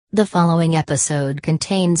The following episode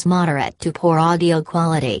contains moderate to poor audio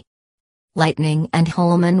quality. Lightning and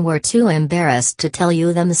Holman were too embarrassed to tell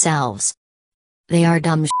you themselves. They are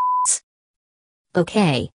dumb shits.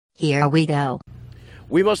 Okay, here we go.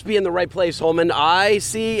 We must be in the right place, Holman. I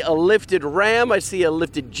see a lifted Ram, I see a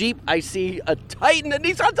lifted Jeep, I see a Titan, a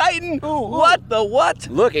Nissan Titan! Ooh. What the what?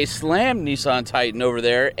 Look, a slammed Nissan Titan over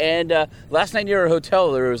there. And last night near our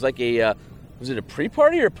hotel, there was like a, was it a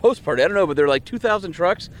pre-party or post-party? I don't know, but there were like 2,000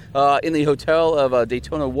 trucks in the hotel of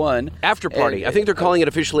Daytona 1. After party. I think they're calling it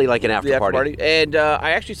officially like an after party. And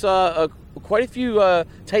I actually saw quite a few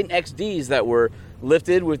Titan XDs that were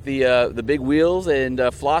lifted with the big wheels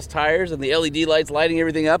and floss tires and the LED lights lighting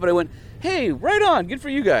everything up. And I went, hey, right on, good for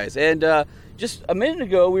you guys. And just a minute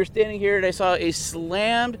ago, we were standing here and I saw a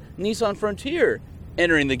slammed Nissan Frontier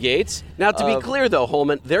entering the gates. Now, to be clear, though,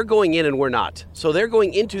 Holman, they're going in and we're not. So they're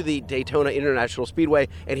going into the Daytona International Speedway,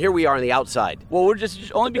 and here we are on the outside. Well, we're just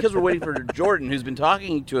only because we're waiting for Jordan, who's been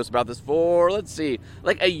talking to us about this for, let's see,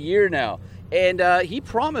 like a year now. And he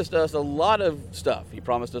promised us a lot of stuff. He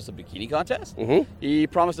promised us a bikini contest. Mm-hmm. He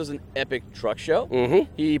promised us an epic truck show. Mm-hmm.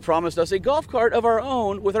 He promised us a golf cart of our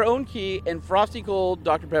own with our own key and frosty cold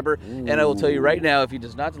Dr. Pepper. Ooh. And I will tell you right now, if he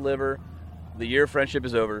does not deliver, the year of friendship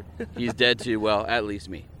is over. He's dead to, well, at least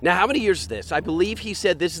me. Now, how many years is this? I believe he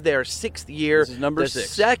said this is their 6th year. This is number 6. The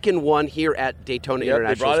second one here at Daytona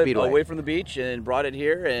International Speedway. Speedway. They brought it away from the beach and brought it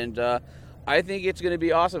here, and I think it's going to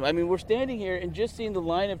be awesome. I mean, we're standing here and just seeing the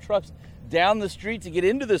line of trucks down the street to get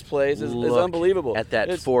into this place is unbelievable. At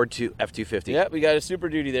that Ford F-250. Yeah, we got a Super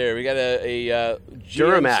Duty there. We got a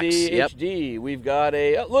Duramax HD. Yep. We've got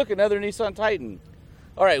look, another Nissan Titan.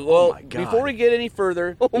 All right, well, before we get any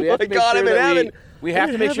further, we have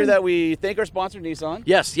to make sure that we thank our sponsor, Nissan.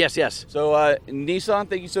 Yes. So, Nissan,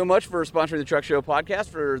 thank you so much for sponsoring the Truck Show podcast.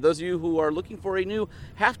 For those of you who are looking for a new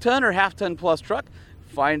half-ton or half-ton plus truck,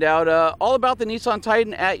 find out all about the Nissan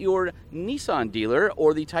Titan at your Nissan dealer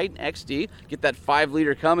or the Titan XD. Get that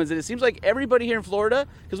 5-liter Cummins. And it seems like everybody here in Florida,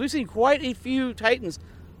 because we've seen quite a few Titans,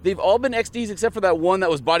 they've all been XDs except for that one that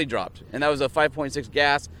was body dropped. And that was a 5.6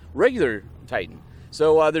 gas regular Titan.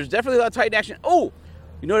 So there's definitely a lot of Titan action. Oh,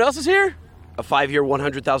 you know what else is here? A 5-year,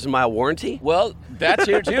 100,000-mile warranty? Well, that's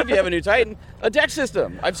here too if you have a new Titan. A deck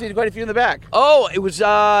system. I've seen quite a few in the back. Oh, it was,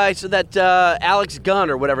 I saw that Alex Gunn,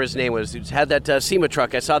 or whatever his name was, who's had that SEMA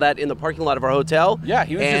truck. I saw that in the parking lot of our hotel. Yeah,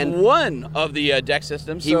 he was just one of the deck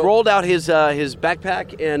systems. He rolled out his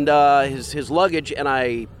backpack and his luggage, and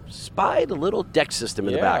I spied a little deck system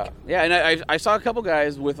in the back. Yeah, and I saw a couple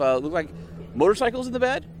guys with, look like motorcycles in the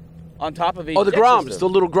bed. On top of a the Groms, system. the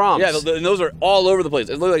little Groms. Yeah, and those are all over the place.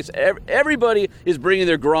 It looks like everybody is bringing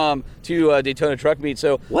their Grom to Daytona Truck Meet.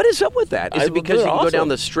 So what is up with that? Is it because you can go down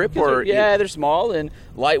the strip, or they're small and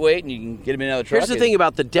lightweight, and you can get them in and out of the truck. Here's the thing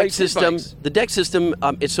about the deck system. The deck system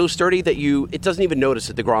is so sturdy that it doesn't even notice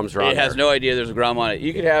that the Groms are on. It has no idea there's a Grom on it.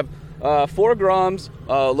 You could have 4 Groms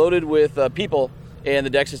loaded with people. And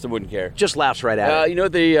the deck system wouldn't care. Just laughs right at it. You know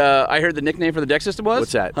what I heard the nickname for the deck system was?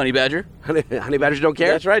 What's that? Honey Badger. Honey Badgers don't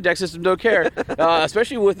care? That's right, deck system don't care.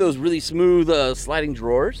 Especially with those really smooth sliding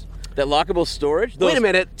drawers. That lockable storage. Wait a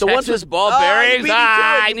minute. The ones with ball bearings.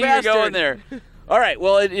 I knew you were going there. All right,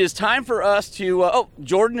 well, it is time for us to...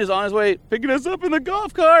 Jordan is on his way picking us up in the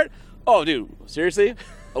golf cart. Oh, dude, seriously?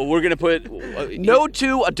 We're going to put... No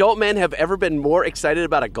two adult men have ever been more excited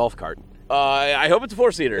about a golf cart. I hope it's a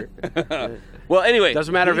 4-seater. Well, anyway.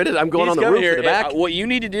 Doesn't matter if it is. I'm going on the roof here, in the back. What you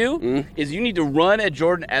need to do is you need to run at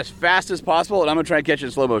Jordan as fast as possible, and I'm going to try and catch it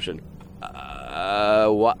in slow motion.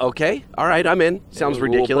 Okay. All right, I'm in. Sounds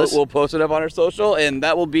ridiculous. We'll post it up on our social, and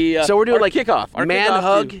that will be so we're doing our like kickoff. Our man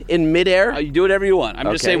hug in midair? You do whatever you want. I'm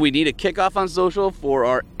just saying we need a kickoff on social for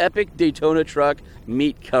our epic Daytona Truck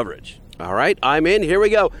Meet coverage. All right, I'm in. Here we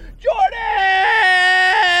go. Jordan!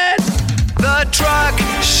 The Truck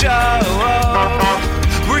Show.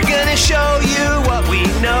 We're gonna show you what we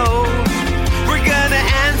know. We're gonna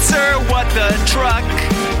answer what the truck,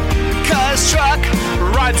 'cause truck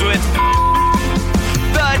rhymes with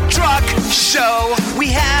the Truck Show. We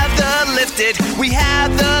have the lifted, we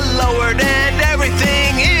have the lowered, and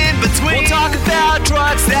everything in between. We'll talk about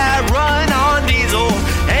trucks that run on diesel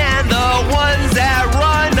and the ones that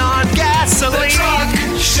run on gasoline. The Truck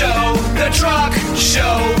Show, the Truck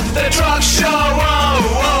Show, the Truck Show.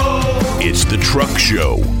 Oh, oh. It's the Truck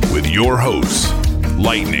Show with your hosts,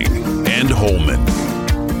 Lightning and Holman.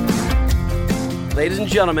 Ladies and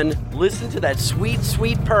gentlemen, listen to that sweet,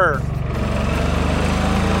 sweet purr.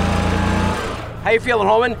 How you feeling,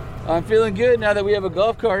 Holman? I'm feeling good now that we have a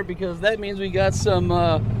golf cart, because that means we got some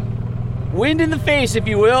wind in the face, if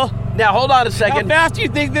you will. Now, hold on a second. How fast do you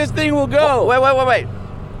think this thing will go? Wait.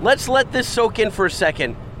 Let's let this soak in for a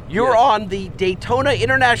second. You're on the Daytona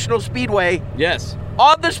International Speedway, Yes.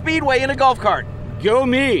 on the speedway in a golf cart. Go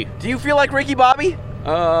me. Do you feel like Ricky Bobby?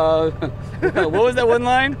 What was that one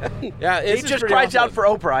line? Yeah, He just cries out for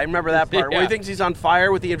Oprah. I remember that part, where Yeah. he thinks he's on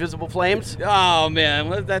fire with the invisible flames. Oh man,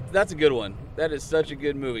 well, that's a good one. That is such a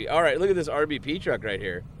good movie. All right, look at this RBP truck right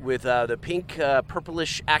here. With the pink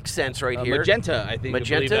purplish accents right here. Magenta, I think.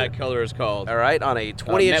 Magenta? I believe that color is called. All right, on a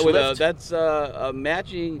 20-inch lift. That's a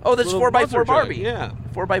matching. Oh, this is little 4x4 monster truck. Barbie. Yeah.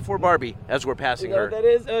 4x4 Barbie, as we're passing You know her. what that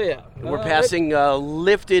is? Oh yeah. We're passing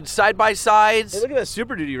lifted side-by-sides. Hey, look at that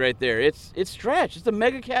Super Duty right there. It's stretched. It's a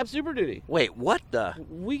Mega Cab Super Duty. Wait, what the?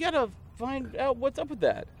 We gotta find out what's up with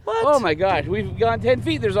that. What? Oh my gosh, we've gone 10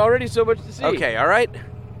 feet. There's already so much to see. Okay, all right.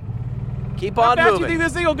 Keep How on fast do moving. you think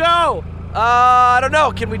this thing will go? I don't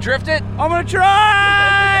know. Can we drift it? I'm gonna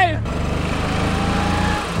try.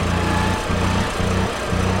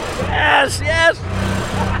 Yes, yes.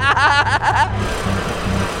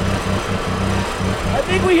 I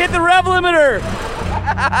think we hit the rev limiter.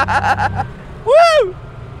 Woo!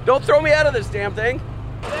 Don't throw me out of this damn thing.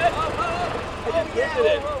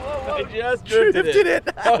 I just drifted it.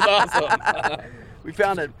 That was awesome. We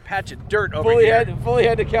found a patch of dirt over here. fully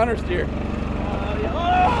had to counter steer.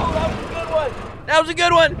 Oh, that was a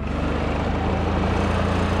good one. That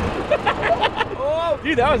was a good one.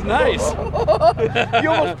 Dude, that was nice. You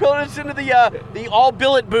almost pulled us into the all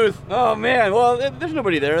billet booth. Oh man, well there's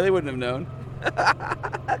nobody there. They wouldn't have known.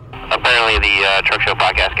 Apparently the Truck Show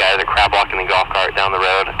Podcast guys are crab walking the golf cart down the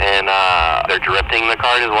road, and they're drifting the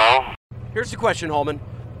cart as well. Here's the question, Holman.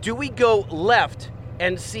 Do we go left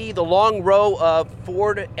and see the long row of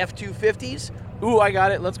Ford F-250s? Ooh, I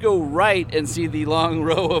got it. Let's go right and see the long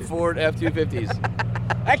row of Ford F-250s.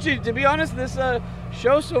 Actually, to be honest, this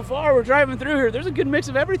show so far, we're driving through here, there's a good mix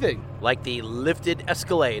of everything. Like the lifted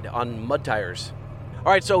Escalade on mud tires.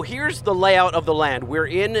 All right, so here's the layout of the land. We're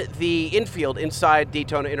in the infield inside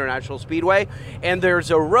Daytona International Speedway, and there's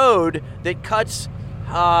a road that cuts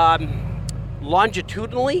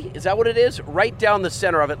longitudinally, is that what it is? Right down the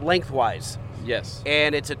center of it, lengthwise. Yes.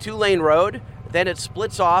 And it's a 2-lane road. Then it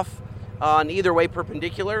splits off on either way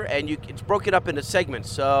perpendicular, and it's broken up into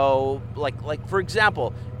segments. So, like for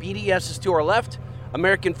example, BDS is to our left,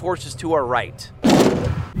 American Force is to our right.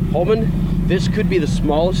 Holman, this could be the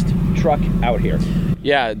smallest truck out here.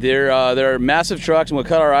 Yeah, there are massive trucks, and what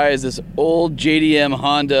caught our eye is this old JDM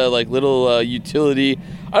Honda, like little utility.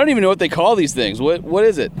 I don't even know what they call these things. What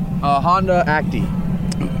is it? Honda Acti.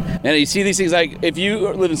 And you see these things like, if you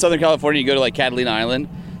live in Southern California, you go to like Catalina Island,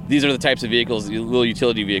 these are the types of vehicles, little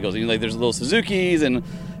utility vehicles. Like there's little Suzukis and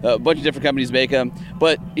a bunch of different companies make them.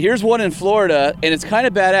 But here's one in Florida, and it's kind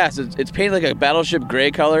of badass. It's painted like a battleship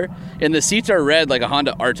gray color, and the seats are red like a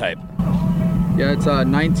Honda R-Type. Yeah, it's a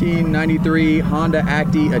 1993 Honda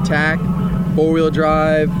Acti Attack, 4-wheel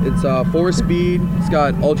drive. It's 4-speed. It's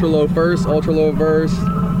got ultra-low first, ultra-low reverse,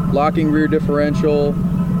 locking rear differential.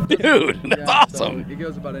 Dude, that's awesome. So it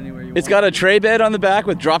goes about anywhere you want. It's got a tray bed on the back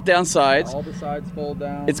with drop-down sides. All the sides fold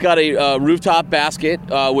down. It's got a rooftop basket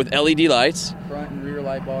with LED lights. Front and rear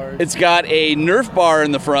light bars. It's got a Nerf bar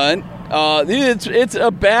in the front. It's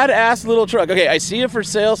a badass little truck. Okay, I see a for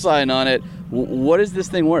sale sign on it. What is this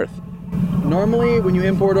thing worth? Normally, when you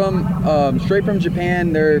import them straight from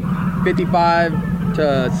Japan, they're $5,500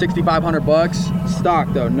 to $6,500 stock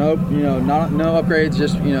though. No upgrades.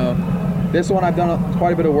 Just this one I've done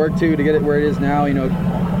quite a bit of work to get it where it is now.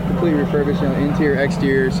 Completely refurbished. Interior,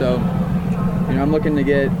 exterior. So I'm looking to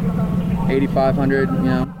get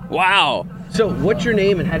 $8,500. Wow. So what's your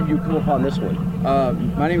name and how did you come upon this one?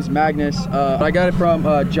 My name is Magnus. I got it from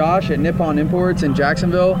Josh at Nippon Imports in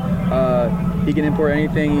Jacksonville. He can import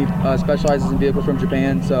anything. He specializes in vehicles from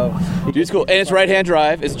Japan. So Dude, it's cool. And it's right-hand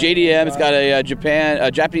drive. It's JDM. It's got a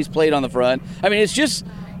Japanese plate on the front. I mean,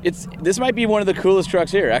 this might be one of the coolest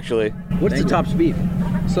trucks here, actually. What's the top speed?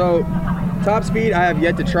 So top speed I have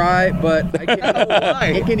yet to try, but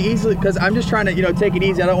it can easily, because I'm just trying to take it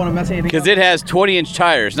easy. I don't want to mess anything up. Because it has 20-inch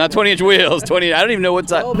tires, not 20-inch wheels. I don't even know what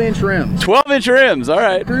size. 12-inch rims. 12-inch rims. All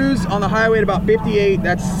right. Cruise on the highway at about 58.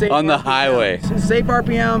 That's safe. On the RPM. highway. Safe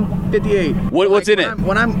RPM 58. What's in it?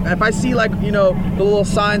 If I see the little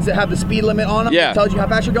signs that have the speed limit on them, Yeah. that tells you how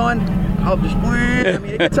fast you're going, I'll just.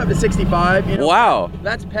 It gets up to 65. Wow.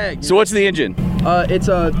 That's peg. So what's the engine? It's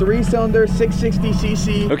a 3-cylinder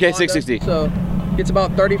 660cc. Okay, Honda, 660. So it's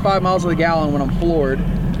about 35 miles to the gallon when I'm floored.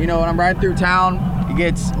 When I'm riding through town, it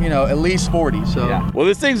gets at least 40. So Well,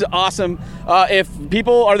 this thing's awesome. If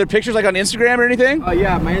people, are there pictures like on Instagram or anything?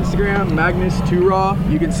 yeah, my Instagram,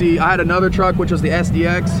 Magnus2Raw. You can see I had another truck which was the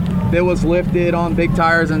SDX. that was lifted on big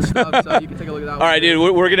tires and stuff. So you can take a look at that. All right, dude.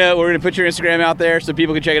 We're gonna put your Instagram out there so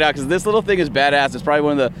people can check it out because this little thing is badass. It's probably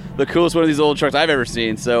one of the coolest one of these old trucks I've ever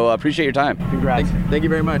seen. So appreciate your time. Congrats. Thank you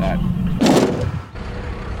very much.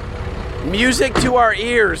 Music to our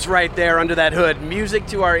ears right there under that hood. Music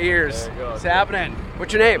to our ears. What's happening?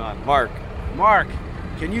 What's your name? Mark. Mark.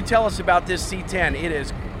 Can you tell us about this C10? It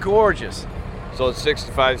is gorgeous. So it's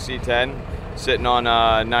 65 C10 sitting on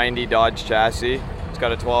a 90 Dodge chassis. It's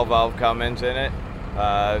got a 12 valve Cummins in it.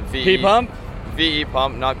 P pump? VE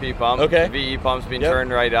pump, not P pump. Okay. VE pump's been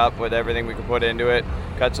turned right up with everything we could put into it.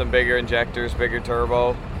 Cut some bigger injectors, bigger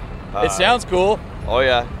turbo. It sounds cool. Oh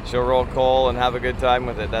yeah, she'll roll coal and have a good time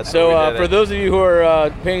with it. That's So what we did for it. those of you who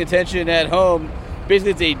are paying attention at home,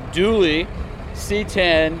 basically it's a dually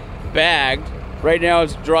C10 bagged. Right now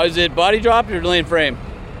is it body drop or lane frame?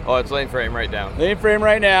 Oh, it's lane frame right down. Lane frame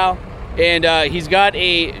right now. And he's got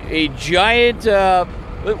a giant,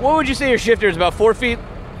 what would you say your shifter is, about 4 feet?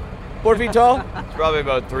 4 feet tall? It's probably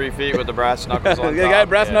about 3 feet with the brass knuckles on They top. got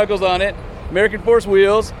brass knuckles on it. American Force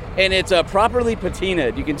wheels, and it's properly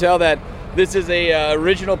patinaed. You can tell that this is a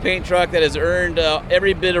original paint truck that has earned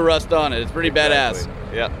every bit of rust on it. It's pretty badass.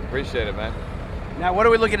 Yeah, appreciate it, man. Now, what are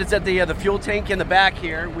we looking at? It's at the fuel tank in the back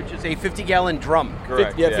here, which is a 50-gallon drum.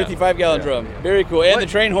 Correct. 55-gallon drum. Very cool. And the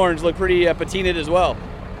train horns look pretty patinaed as well.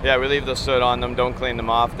 Yeah, we leave the soot on them, don't clean them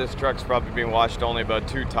off. This truck's probably been washed only about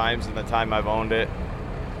 2 times in the time I've owned it.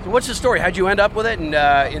 So what's the story? How'd you end up with it?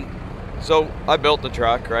 So I built the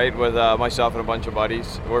truck, right, with myself and a bunch of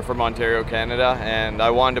buddies. We're from Ontario, Canada, and I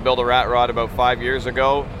wanted to build a rat rod about 5 years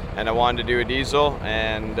ago, and I wanted to do a diesel,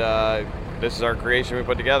 and this is our creation we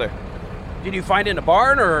put together. Did you find it in a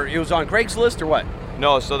barn, or it was on Craigslist, or what?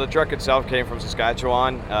 No, so the truck itself came from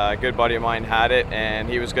Saskatchewan. A good buddy of mine had it, and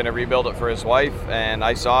he was going to rebuild it for his wife, and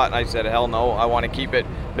I saw it, and I said, hell no, I want to keep it,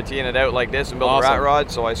 patina it out like this and build a rat rod,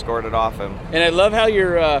 so I scored it off him. And I love how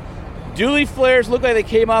your dually flares look like they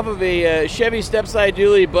came off of a Chevy step-side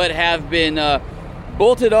dually, but have been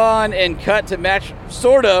bolted on and cut to match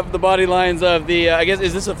sort of the body lines of the, I guess,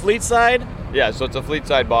 is this a fleet side? Yeah, so it's a fleet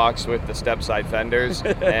side box with the step side fenders,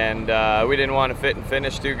 and we didn't want to fit and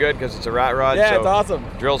finish too good because it's a rat rod. Yeah, so it's awesome.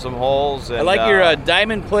 Drill some holes. And, I like your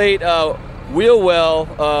diamond plate wheel well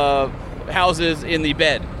houses in the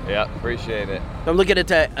bed. Yeah, appreciate it. I'm looking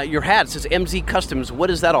at your hat. It says MZ Customs. What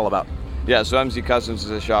is that all about? Yeah, so MZ Customs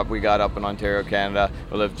is a shop we got up in Ontario, Canada.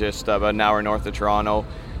 We live just about an hour north of Toronto,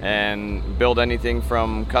 and build anything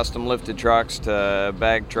from custom lifted trucks to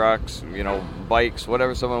bag trucks, bikes,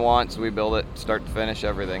 whatever someone wants, we build it, start to finish,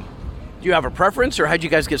 everything. Do you have a preference, or how'd you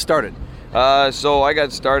guys get started? So I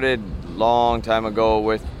got started long time ago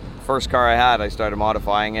with first car I had. I started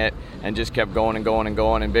modifying it and just kept going and going and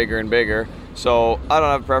going and bigger. So I don't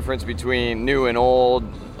have a preference between new and old,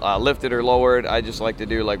 lifted or lowered. I just like to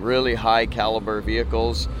do like really high caliber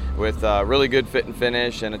vehicles with really good fit and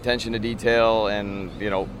finish and attention to detail, and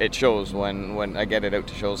it shows when I get it out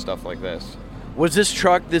to show stuff like this. Was this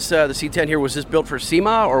truck, the C10 here, was this built for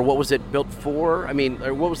SEMA, or what was it built for? I mean,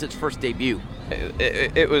 or what was its first debut?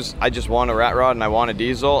 It was, I just want a rat rod and I want a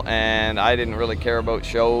diesel, and I didn't really care about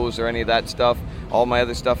shows or any of that stuff. All my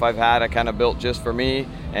other stuff I've had, I kind of built just for me,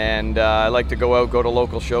 and I like to go to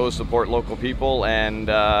local shows, support local people, and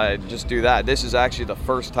just do that. This is actually the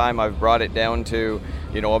first time I've brought it down to,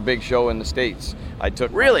 a big show in the States. I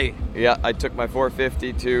took my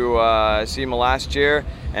 450 to SEMA last year,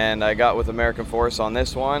 and I got with American Force on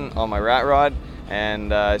this one, on my rat rod,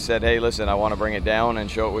 and I said, hey, listen, I want to bring it down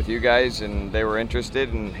and show it with you guys, and they were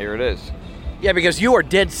interested, and here it is. Yeah, because you are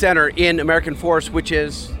dead center in American Force, which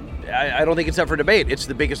is, I don't think it's up for debate. It's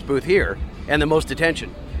the biggest booth here and the most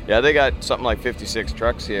attention. Yeah, they got something like 56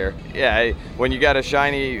 trucks here. Yeah, when you got a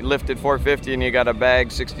shiny lifted 450 and you got a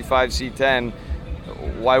bag 65 C10,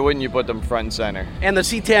 why wouldn't you put them front and center? And the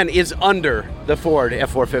C10 is under the Ford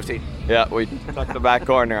F450. Yeah, we tucked the back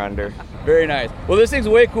corner under. Very nice. Well, this thing's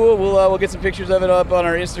way cool. We'll get some pictures of it up on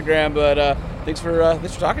our Instagram, but thanks for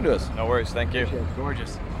talking to us. No worries, thank you.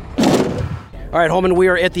 Gorgeous. All right, Holman, we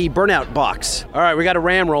are at the Burnout box. All right, we got a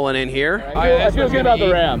Ram rolling in here. I feel good about the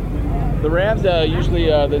Ram. The Rams, usually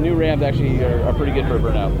the new Rams actually are pretty good for a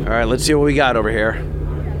burnout. All right, let's see what we got over here.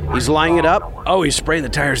 He's lining it up. Oh, he's spraying the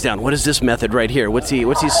tires down. What is this method right here? What's he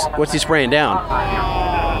spraying down?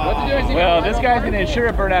 Well, this guy's going to ensure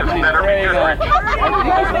a burnout. He's spraying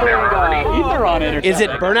ether on it. Is it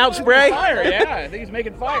burnout spray? Fire, yeah. I think he's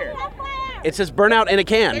making fire. It says burnout in a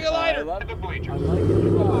can. Take a lighter. Well,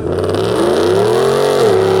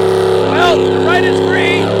 the right is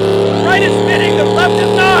free. The right is spinning. The left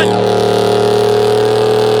is not.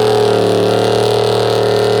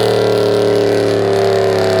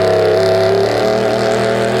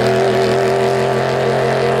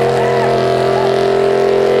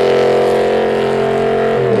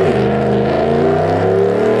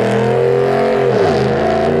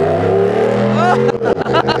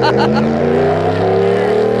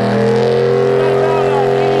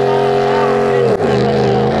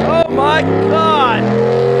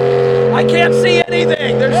 I can't see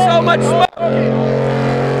anything. There's so much smoke.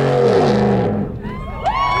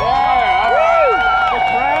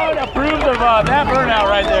 Approves of that burnout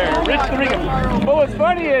right there. Rich Thurigan. But what's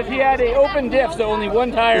funny is he had an open diff, so only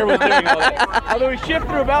one tire was doing all that. Although he shifted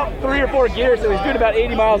through about 3 or 4 gears, so he's doing about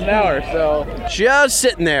 80 miles an hour. So just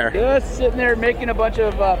sitting there. Just sitting there making a bunch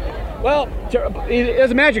of, it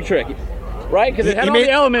was a magic trick, right? Because it had all the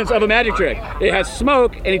elements of a magic trick. It has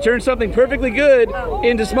smoke, and he turned something perfectly good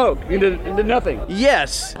into smoke, into nothing.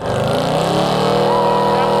 Yes.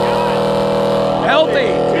 Healthy.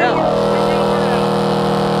 Yeah.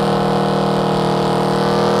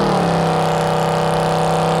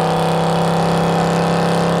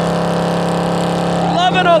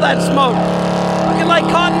 All that smoke, looking like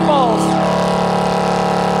cotton balls.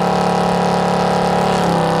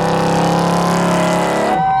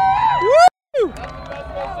 Woo!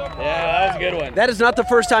 Yeah, that was a good one. That is not the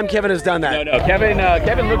first time Kevin has done that. No. Kevin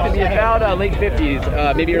looked to be about late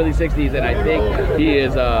 50s, maybe early 60s, and I think he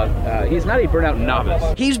is. He's not a burnout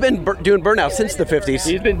novice. He's been doing burnout since the 50s.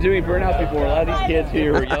 He's been doing burnouts before. A lot of these kids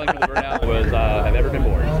who were yelling for the burnout have never been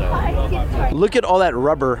born. So. Look at all that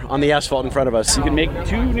rubber on the asphalt in front of us. You can make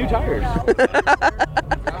 2 new tires.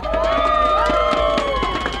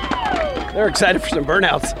 They're excited for some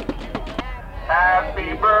burnouts.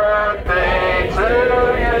 Happy birthday to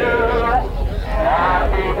you.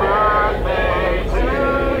 Happy birthday to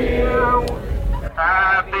you.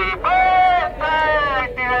 Happy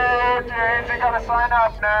birthday, dear James. You gotta sign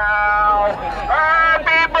up now.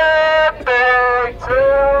 Happy birthday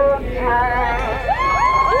to James.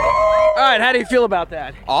 All right, how do you feel about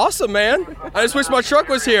that? Awesome, man. I just wish my truck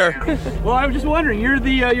was here. Well, I was just wondering,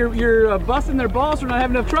 you're busting their balls for not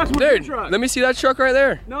having enough trucks. What's Dude, your truck? let me see that truck right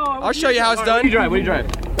there. No, I'll show you how it's done. What do you drive?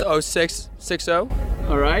 Oh, 660.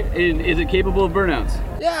 All right, and is it capable of burnouts?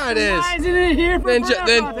 Yeah, it is. Why isn't it here for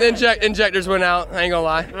The injectors went out. I ain't gonna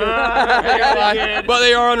lie. But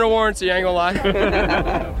they are under warranty. I ain't gonna lie.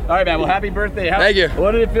 All right, man. Well, happy birthday. Thank you.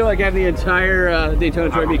 What did it feel like having the entire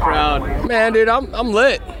Daytona Troy Beat crowd? Man, dude, I'm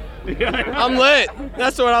lit. I'm lit.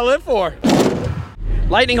 That's what I live for.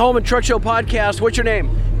 Lightning Holman Truck Show Podcast. What's your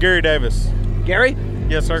name? Gary Davis. Gary?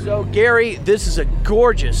 Yes, sir. So, Gary, this is a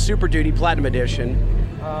gorgeous Super Duty Platinum Edition.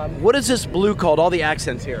 What is this blue called? All the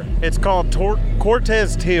accents here. It's called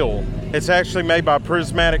Cortez Teal. It's actually made by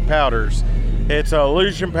Prismatic Powders. It's an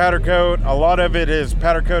illusion powder coat. A lot of it is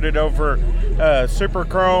powder coated over super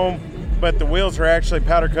chrome, but the wheels are actually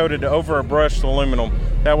powder coated over a brushed aluminum.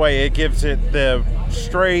 That way it gives it the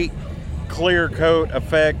straight, clear coat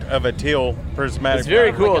effect of a teal prismatic. It's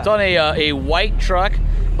very cool. It's on a white truck,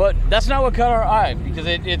 but that's not what caught our eye, because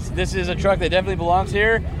this is a truck that definitely belongs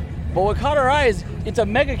here. But what caught our eye is it's a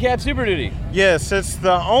Mega Cab Super Duty. Yes, it's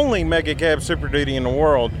the only Mega Cab Super Duty in the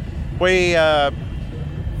world. We,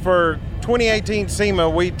 for 2018 SEMA,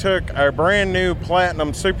 we took our brand new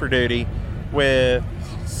Platinum Super Duty with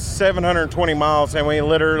 720 miles, and we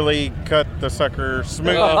literally cut the sucker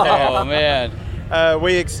smooth in half. Oh, man.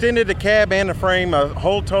 We extended the cab and the frame a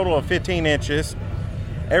whole total of 15 inches.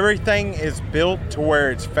 Everything is built to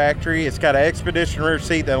where it's factory. It's got an Expedition rear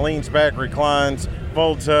seat that leans back, reclines,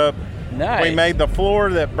 folds up. Nice. We made the floor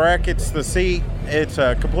that brackets the seat. It's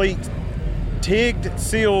a complete TIG'd,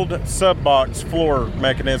 sealed sub-box floor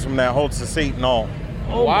mechanism that holds the seat and all.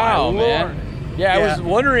 Oh, wow, man. Yeah, I was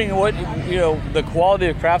wondering what, the quality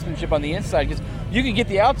of craftsmanship on the inside, because you can get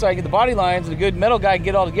the outside, get the body lines, and a good metal guy can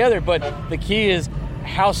get it all together, but the key is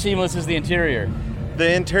how seamless is the interior?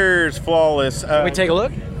 The interior is flawless. Can we take a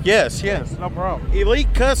look? Yes, no problem.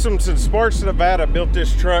 Elite Customs in Sparks, Nevada built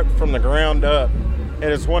this truck from the ground up.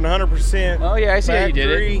 It is 100% Oh, yeah, I see how you did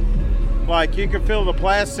it. Like, you can feel the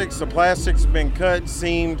plastics. The plastic's been cut,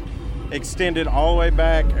 seamed, extended all the way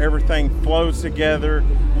back. Everything flows together,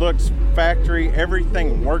 looks factory.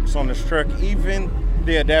 Everything works on this truck, even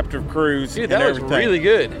the adaptive cruise. Dude, that looks really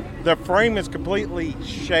good. The frame is completely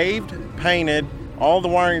shaved, painted. All the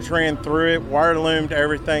wiring's ran through it, wire loomed,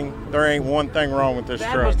 everything. There ain't one thing wrong with this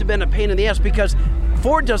That truck. must have been a pain in the ass, because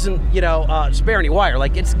Ford doesn't, spare any wire.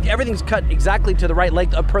 Like, everything's cut exactly to the right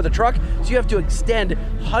length per the truck, so you have to extend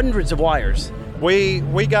hundreds of wires. We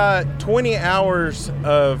got 20 hours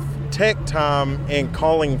of tech time in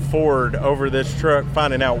calling Ford over this truck,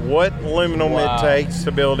 finding out what aluminum it takes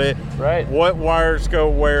to build it, right? What wires go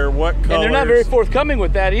where, what colors. And they're not very forthcoming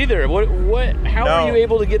with that either. How were you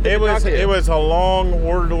able to get them to talk to you? It was a long,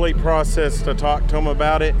 orderly process to talk to them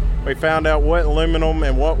about it. We found out what aluminum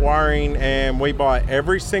and what wiring, and we bought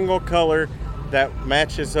every single color that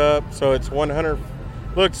matches up, so it's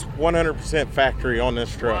looks 100% factory on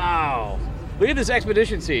this truck. Wow! Look at this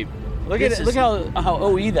Expedition seat. Look how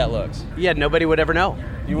OE that looks. Yeah, nobody would ever know.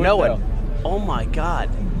 No one. Oh my God!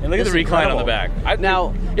 And look at the recline on the back.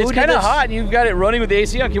 Now it's kind of hot, and you've got it running with the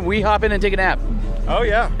AC on. Can we hop in and take a nap? Oh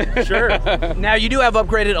yeah, sure. Now you do have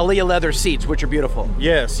upgraded Aaliyah leather seats, which are beautiful.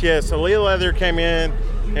 Yes. Aaliyah Leather came in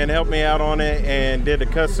and helped me out on it and did a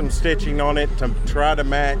custom stitching on it to try to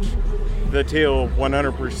match the teal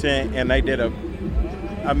 100%, and they did a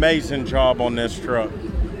amazing job on this truck.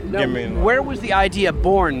 Now, where was the idea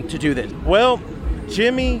born to do this? Well,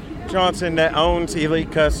 Jimmy Johnson, that owns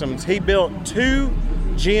Elite Customs, he built 2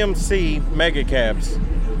 GMC mega cabs,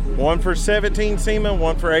 one for 17 SEMA,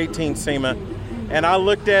 one for 18 SEMA. And I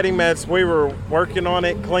looked at him as we were working on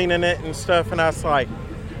it, cleaning it and stuff, and I was like,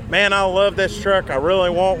 man, I love this truck. I really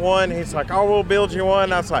want one. He's like, I will build you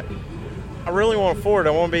one. I was like, I really want a Ford. I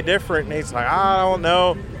want to be different. And he's like, I don't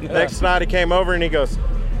know. Next night he came over and he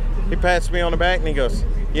pats me on the back and he goes,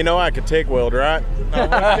 you know, I could TIG weld, right? I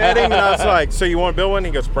looked at him and I was like, so you want to build one?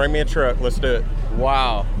 He goes, bring me a truck. Let's do it.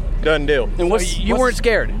 Wow. Done deal. And you weren't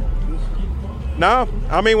scared? No.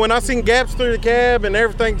 I mean, when I seen gaps through the cab and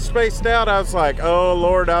everything spaced out, I was like, oh,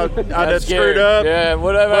 Lord, I just screwed up. Yeah,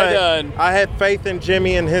 what have I done? I had faith in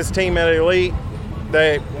Jimmy and his team at Elite.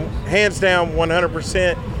 They, hands down,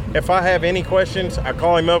 100%. If I have any questions, I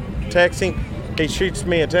call him up, text him. He shoots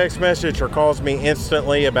me a text message or calls me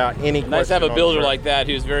instantly about any question. Nice to have a builder like that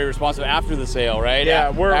who's very responsive after the sale, right? Yeah,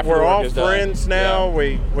 we're all friends now.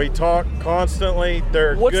 Yeah. We talk constantly.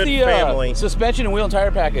 They're good family. What's the suspension and wheel and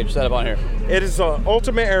tire package set up on here? It is an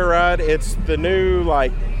Ultimate Air Ride. It's the new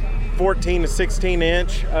 14 to 16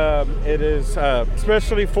 inch. It is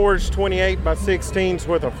specially forged 28 by 16s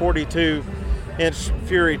with a 42 inch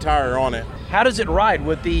Fury tire on it. How does it ride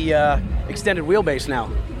with the extended wheelbase now?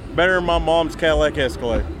 Better than my mom's Cadillac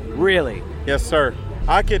Escalade. Really? Yes, sir.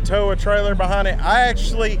 I could tow a trailer behind it. I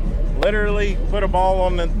actually literally put a ball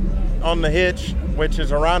on the hitch, which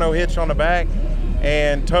is a Rhino hitch on the back,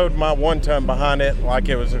 and towed my 1-ton behind it like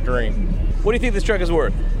it was a dream. What do you think this truck is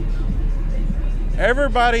worth?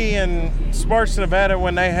 Everybody in Sparks, Nevada,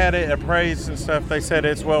 when they had it appraised and stuff, they said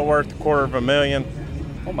it's well worth $250,000.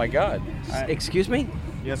 Oh my God. Excuse me?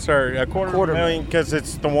 Yes, sir. A $250,000 because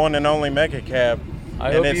it's the one and only mega cab.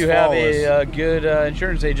 I hope you have a good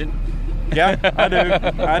insurance agent. Yeah, I do.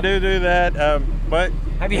 I do that. But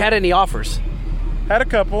have you had any offers? Had a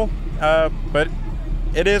couple, but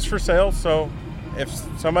it is for sale. So if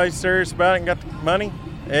somebody's serious about it and got the money,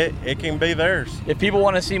 it can be theirs. If people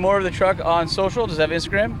want to see more of the truck on social, does it have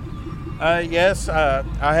Instagram? Yes,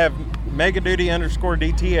 I have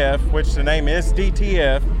Megaduty_DTF, which the name is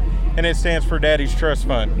DTF, and it stands for Daddy's Trust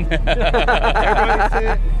Fund.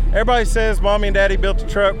 Everybody says Mommy and Daddy built the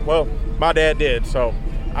truck. Well, my dad did, so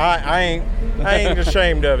I ain't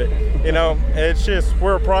ashamed of it. You know, it's just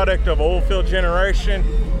we're a product of oil field generation.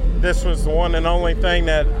 This was the one and only thing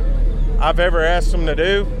that I've ever asked them to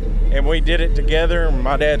do, and we did it together, and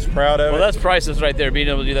my dad's proud of it. Well, that's priceless right there, being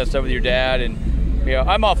able to do that stuff with your dad, and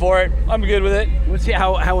I'm all for it. I'm good with it. Let's see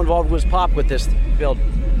how involved was Pop with this build?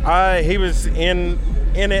 He was in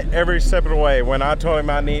it every step of the way. When I told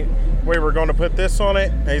him we were going to put this on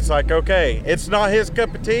it, he's like, okay. It's not his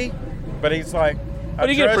cup of tea, but he's like, but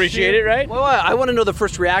he can appreciate it, right? Well, I want to know the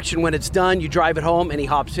first reaction when it's done. You drive it home and he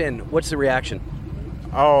hops in. What's the reaction?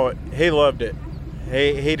 Oh, he loved it.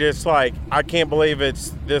 He just like, I can't believe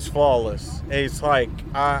it's this flawless. He's like,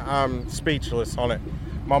 I'm speechless on it.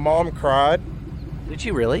 My mom cried. Did she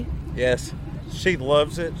really? Yes. She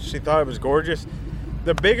loves it. She thought it was gorgeous.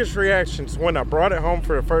 The biggest reactions when I brought it home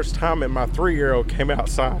for the first time and my 3-year-old came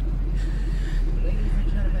outside.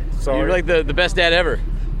 So you're like the best dad ever.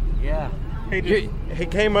 Yeah. He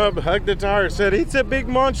came up, hugged the tire, said, it's a big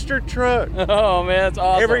monster truck. Oh, man, that's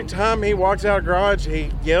awesome. Every time he walks out of the garage,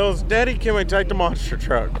 he yells, Daddy, can we take the monster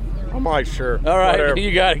truck? I'm like, sure. All right, whatever.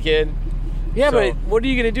 You got it, kid. Yeah, but what are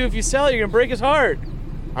you going to do if you sell it? You're going to break his heart.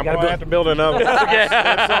 I'm going to have to build another one.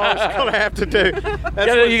 That's all I'm going to have to do.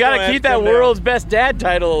 You got to keep that world's best dad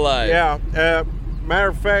title alive. Yeah. Matter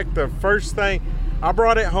of fact, the first thing, I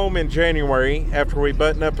brought it home in January after we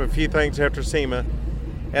buttoned up a few things after SEMA,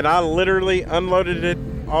 and I literally unloaded it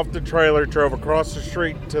off the trailer, drove across the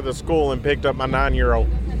street to the school, and picked up my 9-year-old.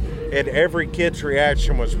 And every kid's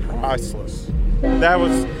reaction was priceless.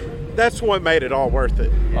 That's what made it all worth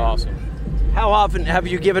it. Awesome. How often have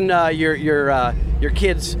you given your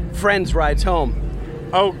kids' friends rides home?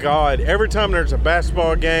 Oh, God. Every time there's a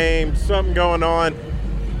basketball game, something going on,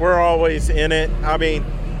 we're always in it. I mean,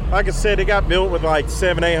 like I said, it got built with like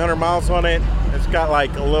 700-800 miles on it. It's got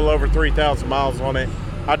like a little over 3,000 miles on it.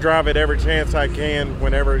 I drive it every chance I can,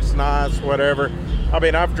 whenever it's nice, whatever. I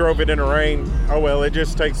mean, I've drove it in the rain. Oh, well, it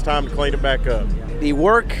just takes time to clean it back up. The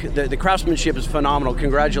work, the craftsmanship is phenomenal.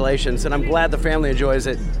 Congratulations, and I'm glad the family enjoys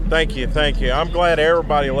it. Thank you. I'm glad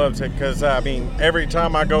everybody loves it because, I mean, every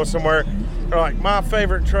time I go somewhere, they're like, my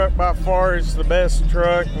favorite truck by far is the best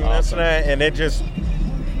truck, and this and that, and it just,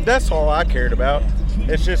 that's all I cared about.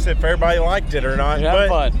 It's just if everybody liked it or not. Have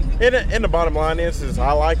fun. And the bottom line is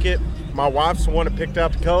I like it. My wife's the one that picked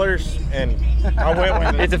out the colors, and I went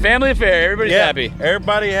with it. It's a family affair. Everybody's happy.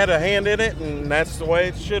 Everybody had a hand in it, and that's the way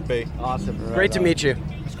it should be. Awesome. Great to meet you.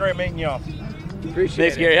 It's great meeting y'all. Appreciate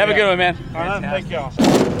Thanks, Gary. Have a good one, man. Thank y'all.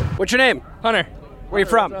 What's your name? Hunter. Where are you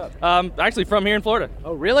from? Actually from here in Florida.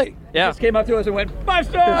 Oh, really? Yeah. Just came up to us and went 5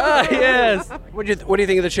 stars. Yes. What do you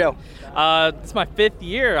think of the show? It's my 5th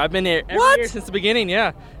year. I've been here every year since the beginning.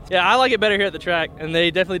 Yeah. I like it better here at the track, and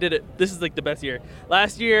they definitely did it. This is like the best year.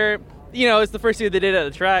 Last year, it's the first year they did it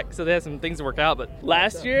at the track, so they had some things to work out. But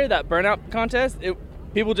last year, that burnout contest,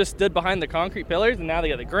 people just stood behind the concrete pillars, and now they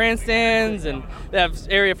got the grandstands, and they have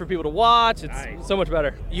area for people to watch. It's so much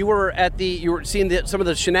better. You were seeing some of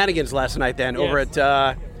the shenanigans last night then over at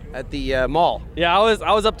the mall. Yeah,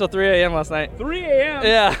 I was up till 3 a.m. last night. 3 a.m.?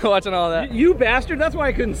 Yeah, watching all that. You bastard, that's why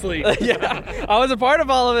I couldn't sleep. Yeah, I was a part of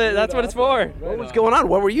all of it. That's what it's for. What was going on?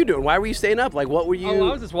 What were you doing? Why were you staying up? Like, what were you? Oh,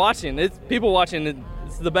 I was just watching. It's people watching.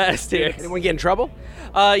 It's the best here. Anyone get in trouble?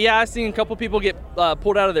 Yeah, I've seen a couple people get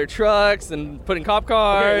pulled out of their trucks and put in cop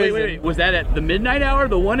cars. Okay, wait. Was that at the midnight hour,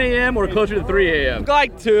 the 1 a.m., or closer to 3 a.m.?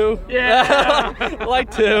 Like 2. Yeah.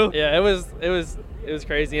 Like 2. Yeah, it was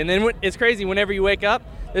crazy. And then it's crazy whenever you wake up,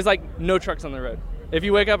 there's like no trucks on the road. If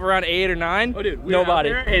you wake up around 8 or 9, we nobody.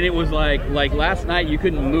 were out there, and it was like last night you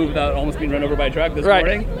couldn't move without almost being run over by a truck. This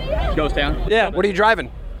morning, ghost town. Yeah. What are you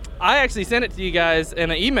driving? I actually sent it to you guys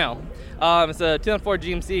in an email. It's a 2004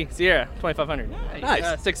 GMC Sierra 2500.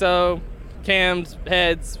 Nice. 6.0, cams,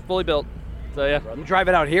 heads, fully built. So yeah. You drive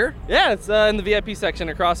it out here? Yeah, it's in the VIP section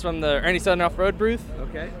across from the Ernie Sutton Off-Road booth.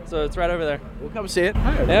 Okay. So it's right over there. We'll come see it.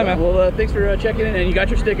 Yeah, man. Well, thanks for checking in, and you got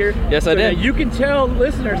your sticker. Yes, I did. You can tell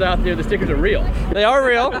listeners out there the stickers are real. They are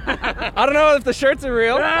real. I don't know if the shirts are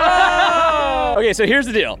real. Oh! Okay, so here's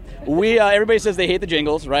the deal. We everybody says they hate the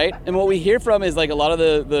jingles, right? And what we hear from is like a lot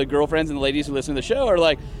of the girlfriends and the ladies who listen to the show are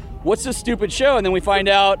like, what's this stupid show? And then we find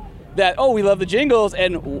out that, we love the jingles,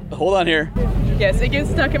 and hold on here. Yes, it gets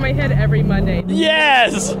stuck in my head every Monday.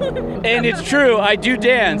 Yes! And it's true, I do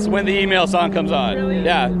dance when the email song comes on. Really?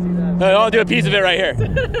 Yeah. I'll do a piece of it right here.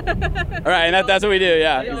 All right, and that's what we do,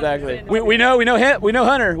 yeah, exactly. We know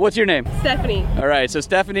Hunter. What's your name? Stephanie. All right, so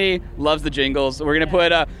Stephanie loves the jingles. We're gonna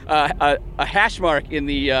put a hash mark in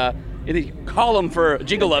the column for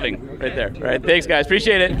jingle loving right there. All right, thanks guys,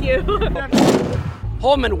 appreciate it. Thank you.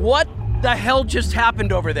 Holman, what the hell just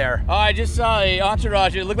happened over there? I just saw a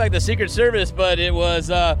entourage. It looked like the Secret Service, but it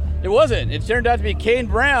wasn't. It turned out to be Kane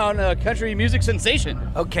Brown, a country music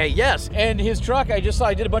sensation. Okay, yes. And his truck, I just saw,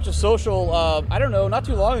 I did a bunch of social, I don't know, not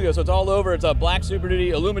too long ago, so it's all over. It's a black Super Duty,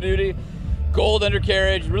 Illuma Duty, gold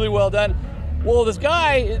undercarriage, really well done. Well, this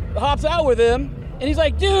guy hops out with him, and he's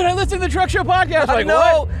like, dude, I listened to the Truck Show podcast. I'm like,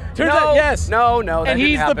 no, what? Turns out, yes. No, and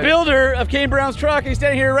he's the builder of Kane Brown's truck. He's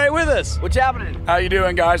standing here right with us. What's happening? How you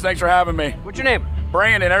doing, guys? Thanks for having me. What's your name?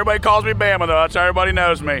 Brandon. Everybody calls me Bama, though. That's how everybody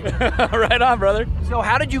knows me. Right on, brother. So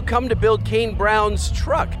how did you come to build Kane Brown's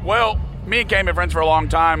truck? Well, me and Kane have been friends for a long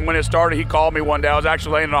time. When it started, he called me one day. I was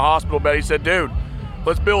actually laying in a hospital bed. He said, dude,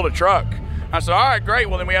 let's build a truck. I said, all right, great.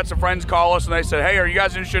 Well, then we had some friends call us, and they said, hey, are you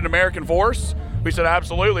guys interested in American Force? We said,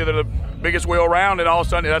 absolutely. They're the biggest wheel around, and all of a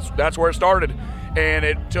sudden, that's where it started. And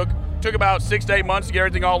it took about 6 to 8 months to get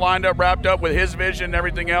everything all lined up, wrapped up with his vision and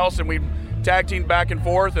everything else, and we tag teamed back and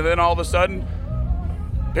forth, and then all of a sudden,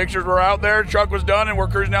 pictures were out there, truck was done, and we're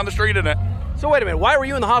cruising down the street in it. So wait a minute, why were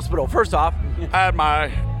you in the hospital? First off, I had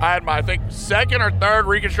my I think second or third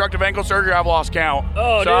reconstructive ankle surgery. I've lost count.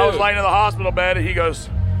 Oh, so I was laying in the hospital bed, and he goes,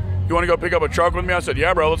 you want to go pick up a truck with me? I said,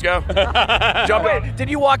 yeah, bro, let's go. Jump in. Did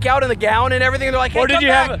you walk out in the gown and everything? And they're like, hey, or did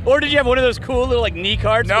you have one of those cool little like knee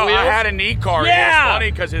carts? No, I had a knee cart. Yeah. It was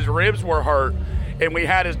funny because his ribs were hurt. And we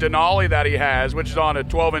had his Denali that he has, which is on a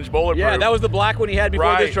 12-inch bulletproof. Yeah, that was the black one he had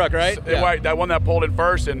before this truck, right? Yeah. That one that pulled in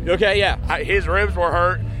first. And okay, yeah. His ribs were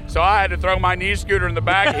hurt, so I had to throw my knee scooter in the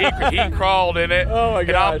back. He crawled in it. Oh, my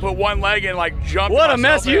God. And I put one leg in, like, jumped. What a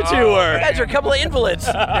mess you two were. You guys are a couple of invalids.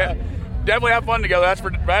 Yeah. Definitely have fun together,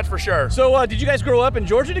 that's for sure. So did you guys grow up in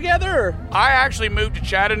Georgia together? Or? I actually moved to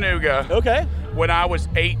Chattanooga. Okay. when I was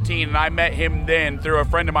 18, and I met him then through a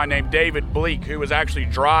friend of mine named David Bleak, who was actually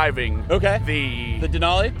driving the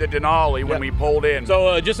Denali? The Denali when we pulled in.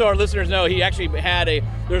 So just so our listeners know, he actually had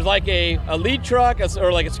there's like a lead truck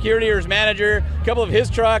or like a security or his manager, a couple of his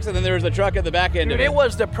trucks, and then there was a truck at the back end of it. It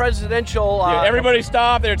was the presidential. Everybody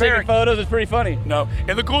stopped. They were taking photos. It's pretty funny. No,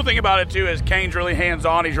 and the cool thing about it too is Kane's really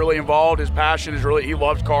hands-on. He's really involved. His passion is he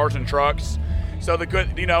loves cars and trucks. So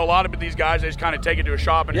a lot of these guys, they just kind of take it to a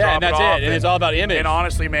shop and drop and that's it off. And it's all about image. And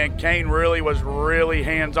honestly, man, Kane really was really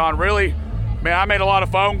hands-on. Really, man, I made a lot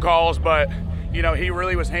of phone calls, but, he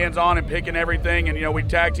really was hands-on and picking everything. And, we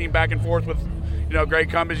tag team back and forth with, great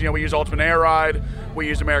companies. We use Ultimate Air Ride. We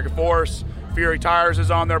use American Force. Fury Tires is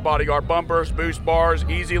on there. Bodyguard Bumpers, Boost Bars,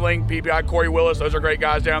 Easy Link, PPI, Corey Willis. Those are great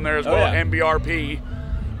guys down there as well. Yeah. MBRP,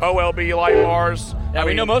 OLB Light Bars. Yeah,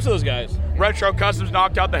 we know most of those guys. Retro Customs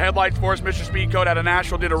knocked out the headlights for us. Mr. Speedcoat out of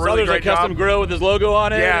Nashville did a really great job. Custom grill with his logo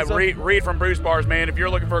on it. Yeah, Reed from Bruce Bars, man. If you're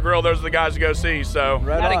looking for a grill, those are the guys to go see. So,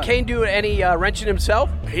 now, did Kane do any wrenching himself?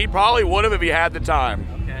 He probably would have if he had the time.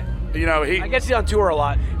 Okay. I guess he's on tour a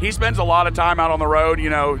lot. He spends a lot of time out on the road,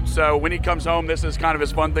 so when he comes home, this is kind of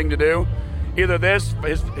his fun thing to do. Either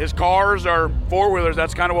his cars or four-wheelers,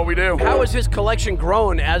 that's kind of what we do. How has his collection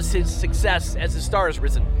grown as his star has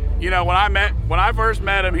risen? When I first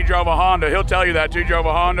met him, he drove a Honda. He'll tell you that too. He drove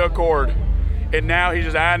a Honda Accord, and now he's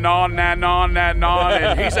just adding on,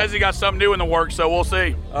 and he says he got something new in the works. So we'll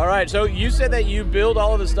see. All right. So you said that you build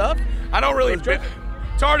all of the stuff. I don't really.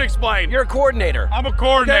 It's hard to explain. You're a coordinator. I'm a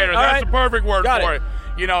coordinator. Okay, That's right. the perfect word for it.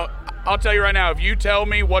 I'll tell you right now. If you tell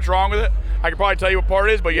me what's wrong with it, I can probably tell you what part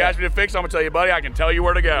it is. But you ask me to fix it, I'm gonna tell you, buddy. I can tell you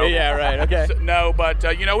where to go. Yeah. Right. Okay. But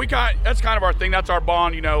that's kind of our thing. That's our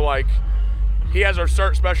bond. He has a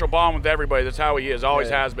certain special bond with everybody. That's how he is, always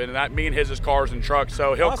has been. And that me and his is cars and trucks.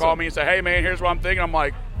 So he'll call me and say, hey, man, here's what I'm thinking. I'm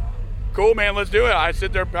like, cool, man, let's do it. I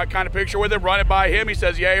sit there, I kind of picture with him, run it by him. He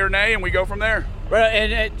says yay or nay, and we go from there. Right,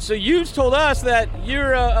 and so you told us that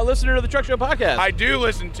you're a listener to the Truck Show podcast. I do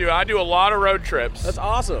listen to it. I do a lot of road trips. That's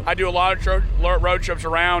awesome. I do a lot of road trips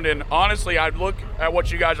around, and honestly, I look at what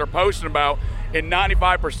you guys are posting about, and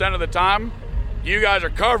 95% of the time, you guys are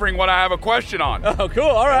covering what I have a question on. Oh, cool.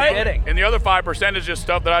 All right. And the other 5% is just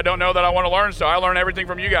stuff that I don't know that I want to learn, so I learn everything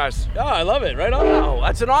from you guys. Oh, I love it. Right on. Oh,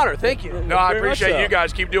 that's an honor. Thank you. No, I appreciate you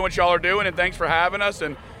guys. Keep doing what y'all are doing, and thanks for having us,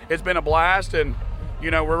 and it's been a blast, and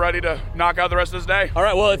we're ready to knock out the rest of this day. All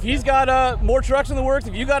right. Well, if he's got more trucks in the works,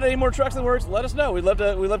 if you got any more trucks in the works, let us know. We'd love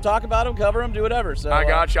to talk about them, cover them, do whatever. So I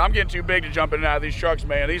got you. I'm getting too big to jump in and out of these trucks,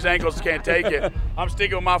 man. These ankles can't take it. I'm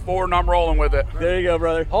sticking with my Ford and I'm rolling with it. There you go,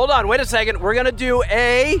 brother. Hold on. Wait a second. We're gonna do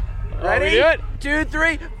a. Ready? We do it? 2,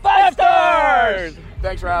 3, 5 stars.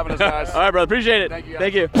 Thanks for having us, guys. All right, brother. Appreciate it. Thank you,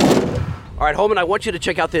 guys. Thank you. All right, Holman. I want you to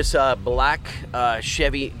check out this black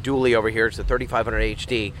Chevy Dually over here. It's the 3500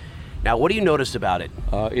 HD. Now, what do you notice about it?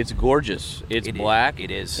 It's gorgeous. It's black. It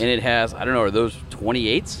is. And it has, I don't know, are those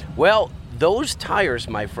 28s? Well, those tires,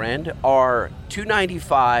 my friend, are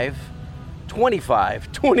 295,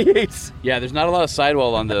 25, 28s. Yeah, there's not a lot of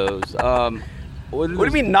sidewall on those. What do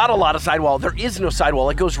you mean not a lot of sidewall? There is no sidewall.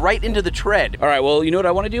 It goes right into the tread. All right, well, you know what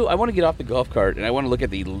I want to do? I want to get off the golf cart, and I want to look at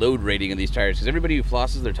the load rating of these tires, because everybody who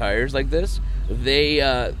flosses their tires like this,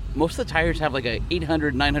 most of the tires have like a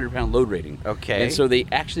 800, 900-pound load rating. Okay. And so they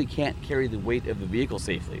actually can't carry the weight of the vehicle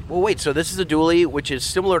safely. Well, wait, so this is a dually, which is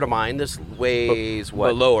similar to mine. This weighs what?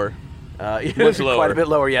 But lower. Much lower. Quite a bit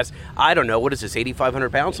lower, yes. I don't know. What is this,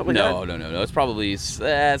 8,500 pounds, something like that? No. It's probably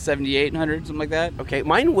 7,800, something like that. Okay,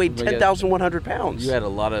 mine weighed 10,100 pounds. You had a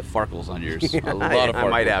lot of Farkles on yours. Yeah, a lot of Farkles. I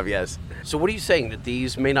might have, yes. So what are you saying, that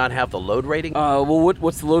these may not have the load rating? Well,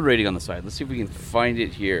 what's the load rating on the side? Let's see if we can find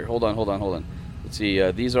it here. Hold on. Let's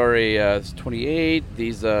see. These are a 28.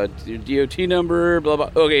 These DOT number, blah,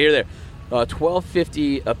 blah. Okay, here they are.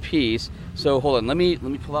 1,250 a piece. So hold on, let me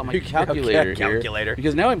pull out my calculator here.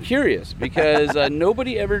 Because now I'm curious, because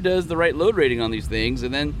nobody ever does the right load rating on these things,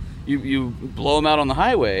 and then you blow them out on the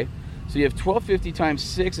highway. So you have 1,250 times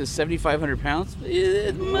 6 is 7,500 pounds.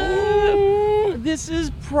 This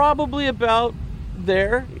is probably about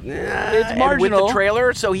there. It's marginal. And with the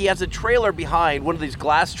trailer, so he has a trailer behind, one of these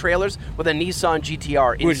glass trailers with a Nissan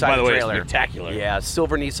GTR inside. Which, by the way, trailer. is spectacular. Yeah,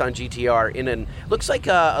 silver Nissan GTR in an looks like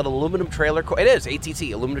an aluminum trailer. It is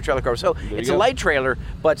ATC aluminum trailer car. So it's a light trailer,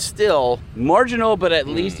 but still marginal. But at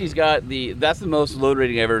least he's got that's the most load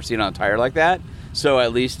rating I've ever seen on a tire like that. So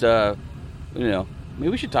at least maybe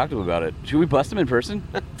we should talk to him about it. Should we bust him in person?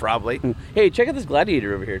 Probably. Hey, check out this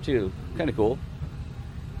Gladiator over here too. Kind of cool.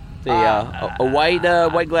 A white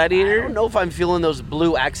Gladiator. I don't know if I'm feeling those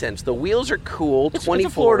blue accents. The wheels are cool. 24s. It's a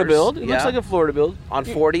Florida build. It looks like a Florida build. On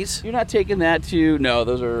 40s. You're not taking that to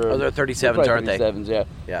those are 37s, aren't they? 37s, yeah.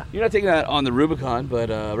 Yeah. You're not taking that on the Rubicon, but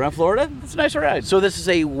around Florida, it's a nice ride. So this is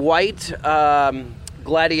a white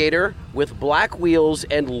Gladiator with black wheels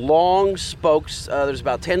and long spokes. There's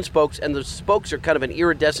about 10 spokes, and the spokes are kind of an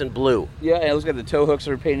iridescent blue. Yeah, and it looks like the tow hooks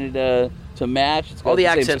are painted to match. It's got all the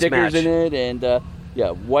same accents stickers match in it, and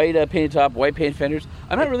white painted top, white paint fenders.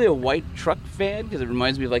 I'm not really a white truck fan because it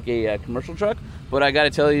reminds me of like a commercial truck, but I got to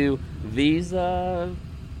tell you, these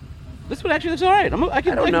this one actually looks all right. I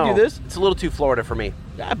can do this. It's a little too Florida for me.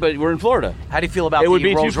 Yeah, but we're in Florida. How do you feel about the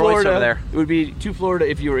Rolls Royce over there? It would be too Florida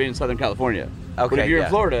if you were in Southern California. Okay, but if you're in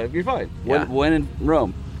Florida, you're fine. When in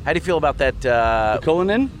Rome. How do you feel about that? The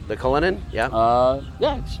Cullinan? The Cullinan, yeah.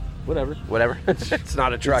 It's whatever. Whatever. It's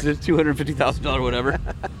not a truck. It's a $250,000 whatever.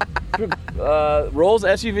 Rolls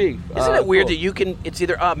SUV. Isn't it weird that you can? It's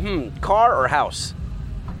either car or house.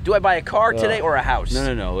 Do I buy a car today or a house?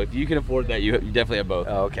 No. If you can afford that, you definitely have both.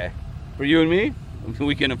 Oh, okay. For you and me,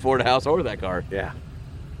 we can afford a house or that car. Yeah.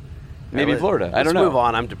 Maybe Florida. I don't know. Let's move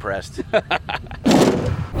on. I'm depressed.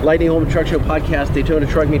 Lightning Home Truck Show podcast, Daytona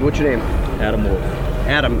Truck Meet. What's your name? Adam Wolf.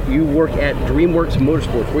 Adam, you work at DreamWorks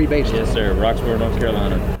Motorsports. Where are you based? Yes, sir. Roxborough, North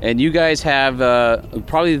Carolina. And you guys have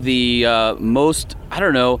probably the most,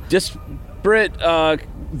 disparate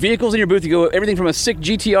vehicles in your booth. You go everything from a sick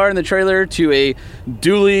GTR in the trailer to a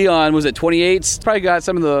dually on, was it 28s? Probably got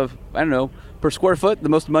some of the, per square foot, the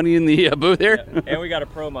most money in the booth here. Yeah. And we got a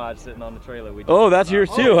Pro Mod sitting on the trailer. That's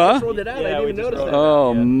yours too, huh? Rolled it out. I didn't even notice that.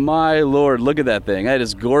 Oh, my Lord. Look at that thing. That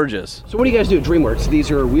is gorgeous. So what do you guys do at DreamWorks?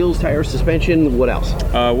 These are wheels, tires, suspension, what else?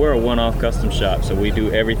 We're a one-off custom shop, so we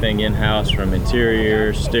do everything in-house from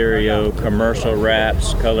interior, stereo, commercial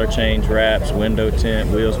wraps, color change wraps, window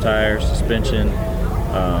tint, wheels, tires, suspension,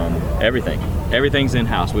 everything. Everything's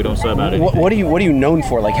in-house. We don't sub out anything. What are you known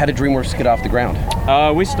for? Like, how did DreamWorks get off the ground?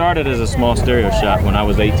 We started as a small stereo shop. When I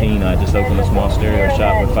was 18, I just opened a small stereo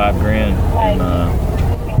shop with $5,000,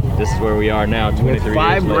 and this is where we are now, 23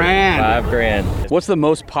 years later. $5,000. What's the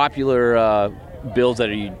most popular builds that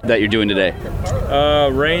you're doing today?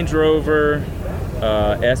 Range Rover,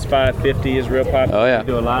 S550 is real popular. Oh, yeah. We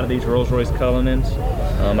do a lot of these Rolls-Royce Cullinans.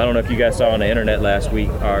 I don't know if you guys saw on the internet last week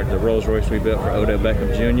the Rolls-Royce we built for Odell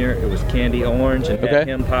Beckham Jr. It was candy orange and had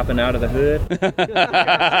him popping out of the hood.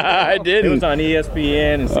 I did. It was on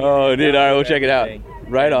ESPN. And oh, dude! All right, we'll check it out.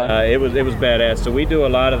 Right on. It was badass. So we do a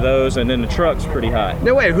lot of those, and then the truck's pretty hot.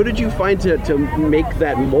 No way. Who did you find to make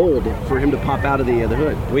that mold for him to pop out of the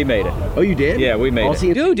hood? We made it. Oh, you did? Yeah, we made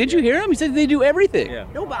it. Dude, did you hear him? He said they do everything. Yeah.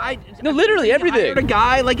 No, but literally everything. I hired a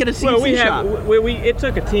guy like at a CNC shop. It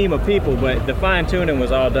took a team of people, but the fine tuning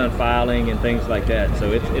was all done filing and things like that.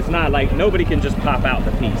 So it's not like nobody can just pop out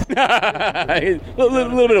the piece. A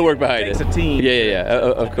little bit of work behind it. It's a team. Yeah,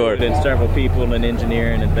 of course. And several people and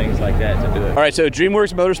engineering and things like that to do it. All right, so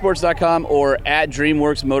DreamWorksMotorsports.com or at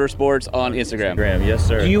DreamWorks Motorsports on Instagram. Yes,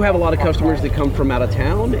 sir. Do you have a lot of customers that come from out of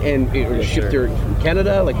town and ship from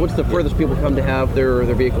Canada? Like, what's the furthest people come to have their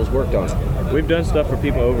vehicles worked on? We've done stuff for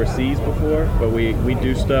people overseas before, but we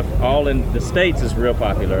do stuff all in the States is real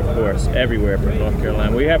popular, of course, everywhere from North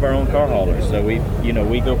Carolina. We have our own car haulers, so we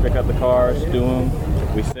go pick up the cars, do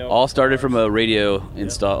them, we sell. All started from a radio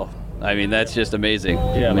install. I mean, that's just amazing.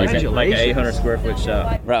 Yeah, like an 800 square foot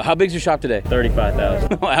shop. Right. How big's your shop today?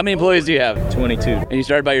 35,000. How many employees do you have? 22. And you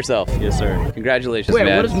started by yourself? Yes, sir. Congratulations,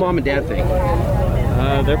 man. What does mom and dad think?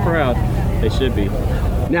 They're proud. They should be.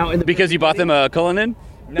 Now, because you bought them a Cullinan?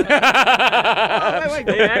 No.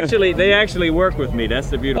 They actually work with me. That's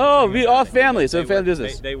the beautiful thing. All family. So family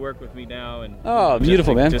business. They work with me now, and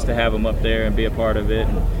beautiful, man. Just to have them up there and be a part of it.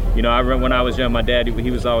 And, I remember when I was young, my dad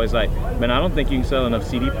he was always like, "Man, I don't think you can sell enough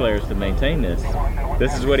CD players to maintain this."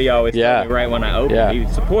 This is what he always told me right when I opened. Yeah. He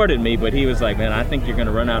supported me, but he was like, "Man, I think you're going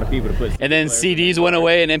to run out of people to put." And then CDs went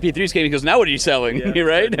away and MP3s came. He goes, "Now what are you selling?" Yeah,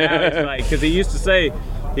 right? Now it's like, because he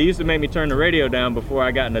used to make me turn the radio down before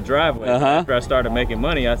I got in the driveway. After I started making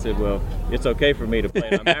money, I said, well, it's okay for me to play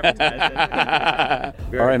it. I'm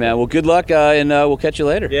advertising. All right, man. Well, good luck, and we'll catch you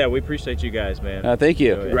later. Yeah, we appreciate you guys, man. Thank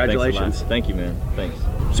you. Congratulations. Thank you, man. Thanks.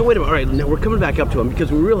 So wait a minute. All right, now we're coming back up to him because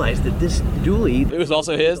we realized that this dually... It was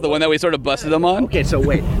also his, the one that we sort of busted him on? Okay, so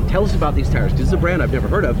wait. Tell us about these tires. This is a brand I've never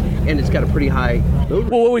heard of, and it's got a pretty high load.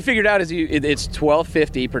 Well, what we figured out is it's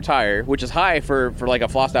 $1,250 per tire, which is high for like a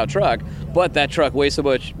flossed-out truck, but that truck weighs so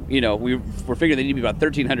much, we're figuring they need to be about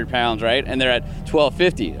 1,300 pounds, right? And they're at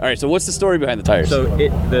 $1,250. All right, so what's the story behind the tires? So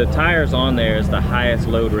the tires on there is the highest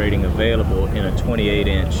load rating available in a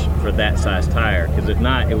 28-inch for that size tire. Because if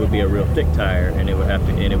not, it would be a real thick tire, and it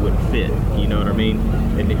wouldn't fit. You know what I mean?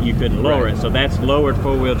 And you couldn't lower it. So that's lowered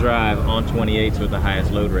four-wheel drive on 28s with the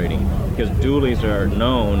highest load rating. Because dualies are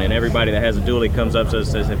known, and everybody that has a dually comes up to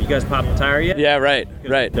us and says, "Have you guys popped the tire yet?" Yeah, right.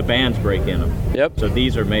 The bands break in them. Yep. So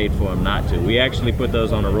these are made for them not to. We actually put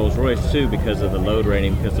those on a Rolls Royce too because of the load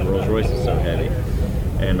rating, because the Rolls Royce is so heavy.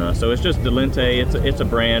 And so it's just Delinte. It's a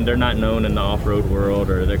brand. They're not known in the off-road world,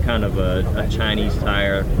 or they're kind of a Chinese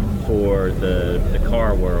tire for the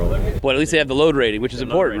car world. But at least they have the load rating, which is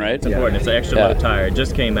important, right? It's important. It's an extra low tire. It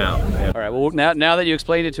just came out. Yeah. All right. Well, now that you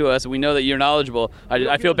explained it to us, and we know that you're knowledgeable,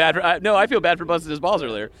 I feel bad for. I feel bad for busting his balls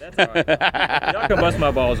earlier. That's all right. Y'all can bust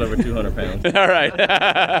my balls over 200 pounds. All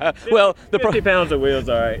right. Well, 50 pounds of wheels,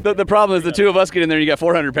 all right. The problem is the two of us get in there, and you got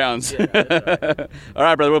 400 pounds. Yeah, right. All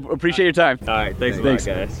right, brother. We'll appreciate your time. All right. Thanks a lot,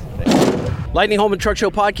 guys. Lightning Holman Truck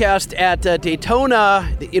Show podcast at Daytona,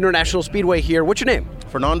 the International Speedway here. What's your name?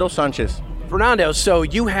 Fernando Sanchez. Fernando, so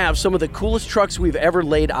you have some of the coolest trucks we've ever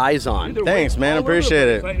laid eyes on. Thanks, man. Appreciate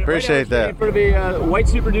it. Appreciate that. In front of a white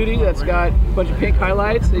Super Duty that's got a bunch of pink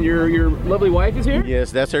highlights, and your lovely wife is here?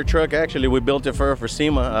 Yes, that's her truck. Actually, we built it for her for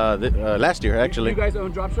SEMA last year, actually. You guys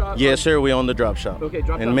own Drop Shop? Yes, sir. We own the Drop Shop. Okay,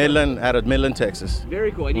 Drop Shop. In Midland, out of Midland, Texas.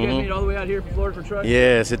 Very cool. And you guys made it all the way out here from Florida for trucks?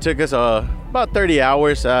 Yes, it took us about 30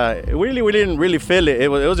 hours. We didn't really feel it. It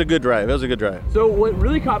was a good drive. It was a good drive. So what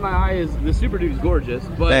really caught my eye is the Super Duty's gorgeous.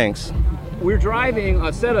 But thanks. We're driving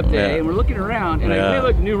a setup day, and we're looking around, and I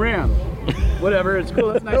look, new Ram. Whatever, it's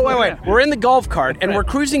cool. That's nice. No, wait. We're in the golf cart, and we're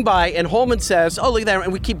cruising by, and Holman says, "Oh, look at that,"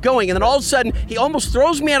 and we keep going, and then all of a sudden, he almost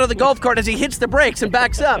throws me out of the golf cart as he hits the brakes and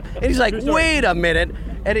backs up, and he's like, "Wait a minute,"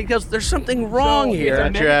 and he goes, "There's something wrong here."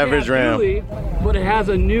 Not your average Ram. Dually, but it has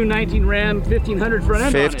a new 19 Ram 1500 front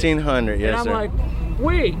end 1500, yes, and sir. I'm like,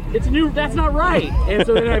 wait, it's new. That's not right. And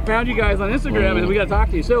so then I found you guys on Instagram, and we got to talk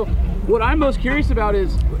to you. So what I'm most curious about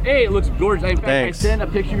is, A, it looks gorgeous. In fact, I sent a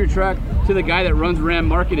picture of your truck to the guy that runs Ram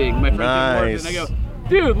marketing, my friend. Nice. And I go,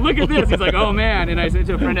 dude, look at this. He's like, oh man. And I sent it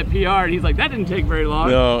to a friend at PR, and he's like, that didn't take very long.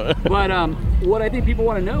 No. But what I think people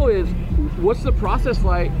want to know is, what's the process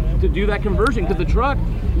like to do that conversion? Because the truck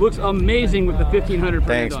looks amazing with the 1500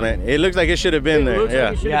 front end on man. It looks like it should have been there. Looks yeah.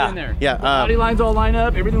 like it should have been there. Yeah. The body lines all line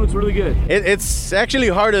up. Everything looks really good. It's actually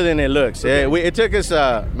harder than it looks. Okay. It took us,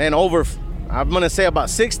 over, I'm gonna say about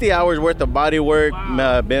 60 hours worth of body work,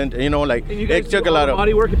 bent. You know, like it took a lot of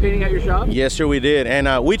body work and painting at your shop. Yes, sir, we did,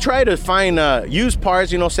 and we tried to find used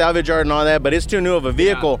parts, salvage art and all that, but it's too new of a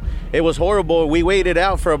vehicle. Yeah. It was horrible. We waited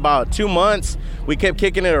out for about 2 months. We kept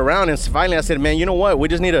kicking it around, and finally I said, man, you know what? We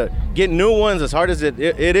just need to get new ones, as hard as it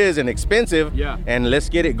is and expensive. Yeah. And let's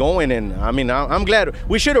get it going. And I mean, I'm glad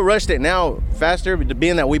we should have rushed it now faster,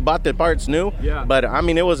 being that we bought the parts new. Yeah. But I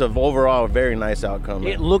mean, it was an overall very nice outcome.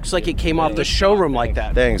 It looks like it came off the showroom like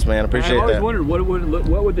that. Thanks, man. Appreciate that. I always wondered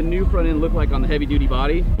what would the new front end look like on the heavy duty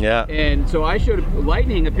body. Yeah. And so I showed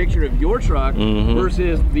Lightning a picture of your truck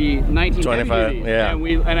versus the 1925. Heavy duty.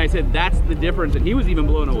 Yeah. And I said that's the difference, and he was even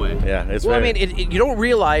blown away. Yeah. It's well, I mean, you don't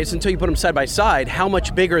realize until you put them side by side how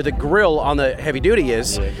much bigger the grill on the heavy duty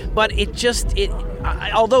is. Yeah. But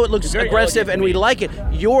although it looks aggressive and we like it,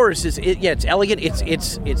 yours is it's elegant.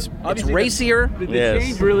 It's racier. The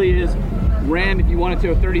change really is. Ram, if you want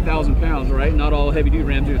to tow 30,000 pounds, right? Not all heavy-duty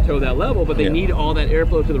Rams do tow that level, but they need all that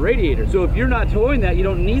airflow to the radiator. So if you're not towing that, you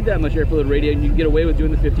don't need that much airflow to the radiator, and you can get away with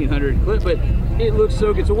doing the 1500 clip. But it looks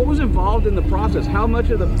so good. So what was involved in the process? How much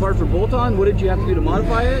of the parts were bolt-on? What did you have to do to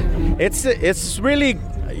modify it? It's really.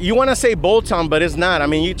 You want to say bolt-on, but it's not. I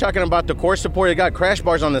mean, you're talking about the core support. It got crash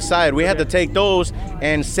bars on the side. We had to take those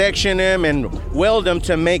and section them and weld them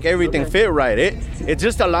to make everything fit right. It's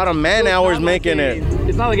just a lot of man hours making it.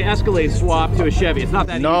 It's not like an Escalade swap to a Chevy. It's not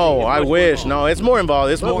that easy. No, I wish. No, it's more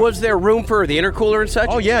involved. Was there room for the intercooler and such?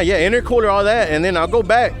 Oh, yeah, intercooler, all that. And then I'll go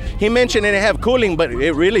back. He mentioned it didn't have cooling, but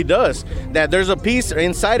it really does. That there's a piece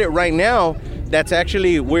inside it right now that's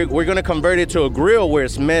actually, we're going to convert it to a grill where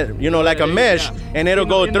it's like a mesh, and it'll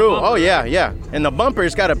go through. Oh, yeah. And the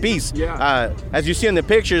bumper's got a piece, as you see in the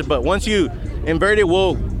pictures, but once you invert it,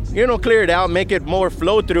 we'll, clear it out, make it more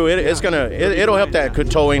flow through. It'll help that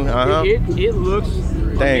towing. It looks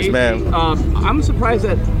Thanks, amazing. man. I'm surprised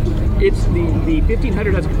that it's the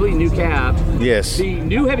 1500 has a completely new cab. Yes. The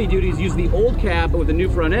new heavy duties use the old cab but with the new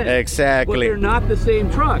front end. Exactly. But they're not the same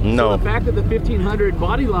truck. No. So the fact that the 1500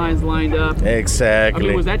 body lines lined up. Exactly. I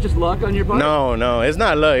mean, was that just luck on your part? No, it's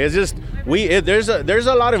not luck. It's just there's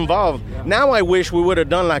a lot involved. Yeah. Now I wish we would have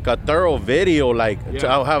done like a thorough video, to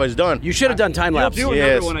how it's done. You should have done time lapse. You'll do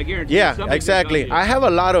another one, I guarantee. Yeah, exactly. I have a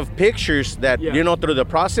lot of pictures that through the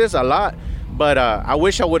process, a lot. But I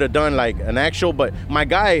wish I would have done like an actual. But my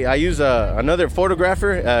guy, I use another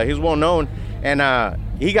photographer. He's well known, and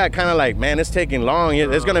he got kind of like, man, it's taking long.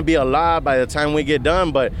 There's gonna be a lot by the time we get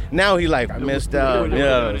done. But now he's like, I missed out.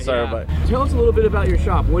 Yeah, sorry, but Tell us a little bit about your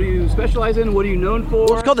shop. What do you specialize in? What are you known for?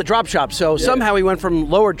 Well, it's called the Drop Shop. So somehow we went from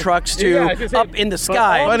lowered trucks to up in the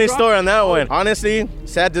sky. Funny story on that one. Honestly,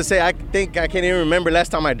 sad to say, I think I can't even remember last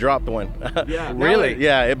time I dropped one. Yeah, really?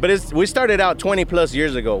 Yeah, but we started out 20 plus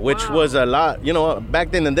years ago, which was a lot. You know,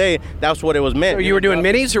 back in the day, that's what it was meant. So you were doing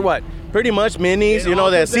minis or what? Pretty much minis. You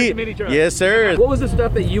know that seat. Yes, sir. What was the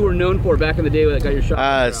stuff that you were known for back in the day that got your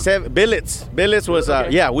shop? Billets. Billets was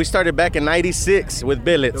we started back in '96 with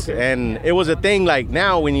billets, and it was a thing. Like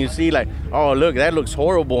now, when you see like, oh look, that looks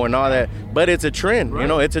horrible and all that, but it's a trend. You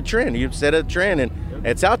know, it's a trend. You set a trend, and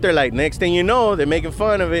it's out there. Like next thing you know, they're making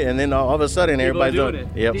fun of it, and then all of a sudden, everybody's doing it.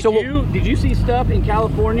 Yep. Did you see stuff in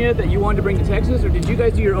California that you wanted to bring to Texas, or did you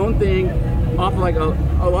guys do your own thing off of like a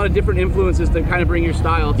lot of different influences to kind of bring your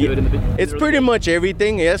style to it? It's pretty much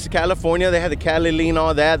everything. Yes, California, they had the Cali Lean,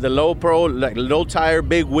 all that, the low pro, like low tire,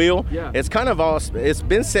 big wheel. Yeah. It's kind of all. It's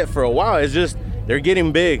been set for a while. It's just they're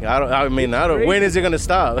getting big. I don't. When is it gonna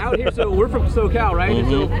stop? Out here, so we're from SoCal, right? And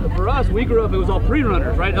so for us, we grew up. It was all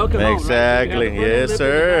pre-runners, right? El Cajon, exactly. Right? So yes,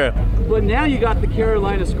 sir. But now you got the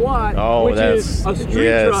Carolina Squat, which is a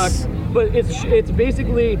street truck. But it's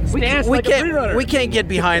basically stands like a pre-runner. We can't get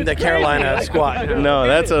behind the Carolina Squat. No,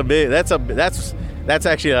 that's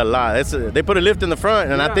actually a lot. They put a lift in the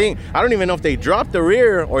front, and I don't even know if they drop the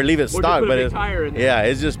rear or leave it stock. But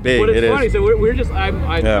it's just big. But it's funny. Is. So we're just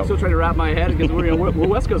I'm still trying to wrap my head because we're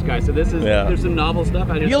West Coast guys. So this is there's some novel stuff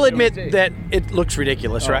out here. You'll admit that it looks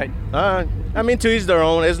ridiculous, right? I mean, to each their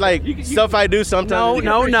own. It's like stuff I do sometimes.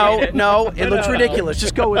 No. It looks ridiculous.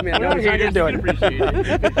 Just go with me. I know how you're doing.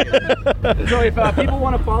 So if people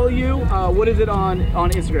want to follow you, what is it on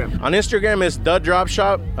Instagram? On Instagram, it's The Drop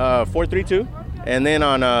Shop 432. And then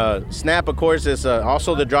on Snap, of course, it's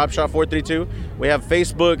also The Drop Shop 432. We have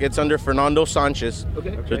Facebook. It's under Fernando Sanchez.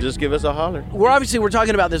 Okay. So just give us a holler. We're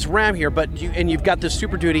talking about this Ram here, but you've got this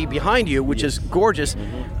Super Duty behind you, which is gorgeous.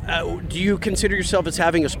 Do you consider yourself as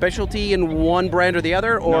having a specialty in one brand or the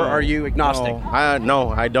other, or are you agnostic? No,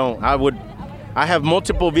 I don't. I have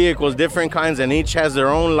multiple vehicles, different kinds, and each has their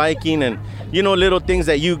own liking and, little things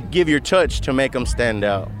that you give your touch to make them stand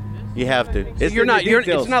out. You have to. So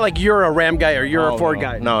it's not like you're a Ram guy or you're a Ford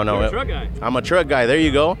guy. No. You're a truck guy. I'm a truck guy. There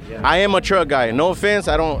you go. Yeah. I am a truck guy. No offense.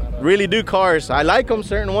 I don't really do cars. I like them,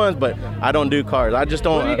 certain ones, but I don't do cars. I just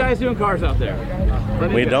don't. What are you guys doing cars out there?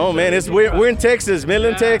 We don't, man. We're in Texas,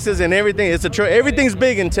 Midland, Texas, and everything. It's a truck. Everything's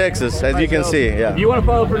big in Texas, as you can see. Yeah. If you want to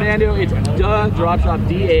follow Fernando, it's The Drop Shop,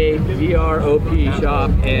 DADROP shop,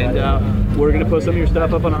 and we're gonna put some of your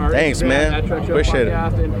stuff up on our Thanks, man. Appreciate it.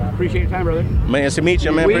 And appreciate your time, brother. Man, nice to meet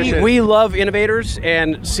you, man. We love innovators,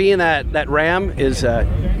 and seeing that Ram is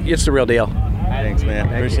it's the real deal. Thanks, man.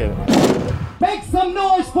 Appreciate it. Make some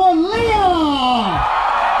noise for Leon!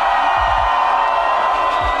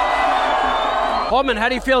 Holman, how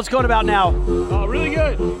do you feel it's going about now? Really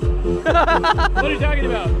good. What are you talking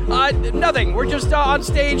about? Nothing. We're just on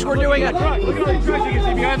stage. We're doing a truck. Look at all these trucks you can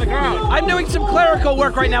see behind the crowd. I'm doing some clerical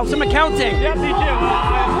work right now, some accounting. Yeah, me too.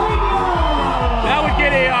 That would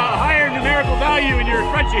get a higher numerical value in your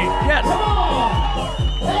spreadsheet. Yes.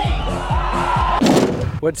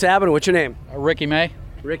 What's happening? What's your name? Ricky May.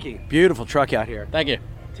 Ricky. Beautiful truck out here. Thank you.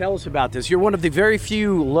 Tell us about this. You're one of the very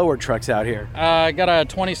few lower trucks out here. I got a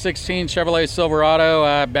 2016 Chevrolet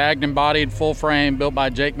Silverado, bagged and bodied, full frame, built by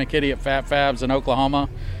Jake McKitty at Fat Fabs in Oklahoma.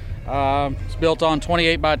 It's built on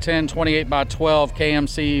 28x10, 28x12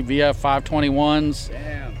 KMC VF 521s.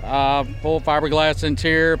 Full fiberglass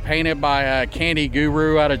interior, painted by Candy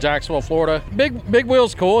Guru out of Jacksonville, Florida. Big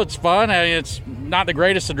wheel's cool. It's fun. I mean, it's not the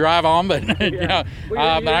greatest to drive on, but you're not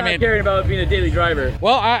caring about being a daily driver.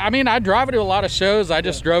 Well, I mean, I drive it to a lot of shows. I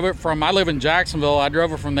just drove it from. I live in Jacksonville. I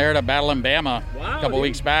drove it from there to Battle in Bama a couple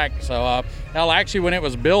weeks back. So, actually, when it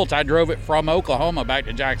was built, I drove it from Oklahoma back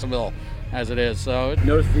to Jacksonville, as it is. So,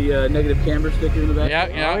 notice the negative camber sticker in the back.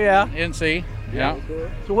 Yeah. Oh yeah. NC. Yeah.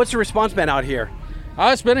 So, what's the response been out here?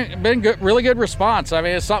 It's been good, really good response. I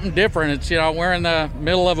mean, it's something different. It's we're in the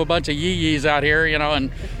middle of a bunch of yee-yees out here,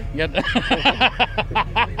 and get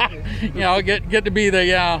get to be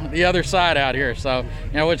the other side out here. So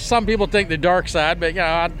which some people think the dark side, but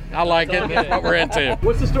I like it. That's what we're into.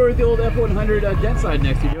 What's the story with the old F100 dent side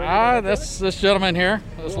next to you? That's this gentleman here.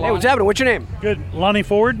 Hey, what's happening? What's your name? Good, Lonnie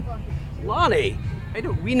Ford. Lonnie,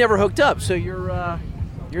 we never hooked up. So you're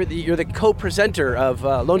You're the co-presenter of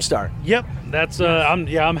Lone Star. Yep, that's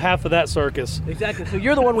I'm half of that circus. Exactly. So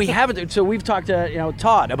you're the one we haven't. So we've talked to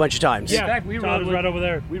Todd a bunch of times. Yeah, Todd is right over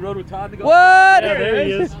there. We rode with Todd. What? Yeah, there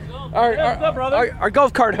he is. Our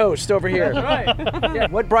golf cart host over here. That's right. Yeah.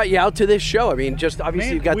 What brought you out to this show? I mean, just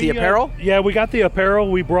obviously you've got the apparel. Yeah, we got the apparel.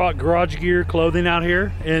 We brought garage gear, clothing out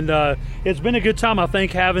here, and it's been a good time. I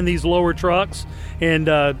think having these lower trucks and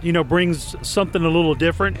brings something a little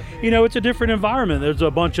different. It's a different environment. There's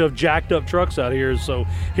a bunch of jacked up trucks out here, so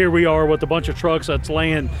here we are with a bunch of trucks that's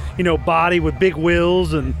laying body with big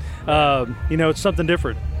wheels, and it's something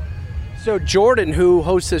different. So Jordan, who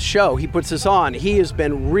hosts this show, he puts this on. He has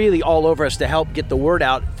been really all over us to help get the word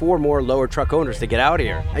out for more lower truck owners to get out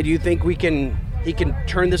here. And do you think he can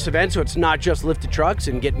turn this event so it's not just lifted trucks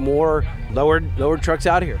and get more lowered trucks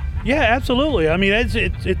out here? Yeah, absolutely. I mean,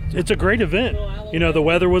 it's a great event. The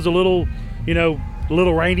weather was a little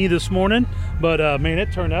rainy this morning, but man,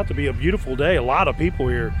 it turned out to be a beautiful day. A lot of people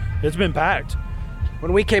here. It's been packed.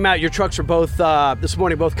 When we came out, your trucks were both this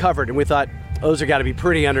morning both covered, and we thought those are got to be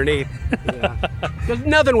pretty underneath. Because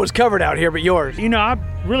nothing was covered out here but yours. I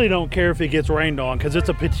really don't care if it gets rained on because it's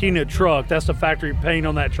a patina truck. That's the factory paint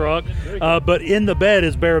on that truck. But in the bed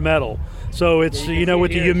is bare metal. So it's,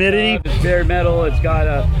 with the humidity. It's bare metal. It's got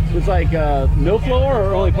it's like no floor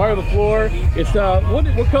or only part of the floor. It's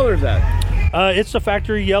what color is that? It's the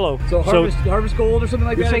factory yellow. So harvest gold or something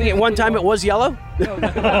like that? You're saying at one time it was yellow?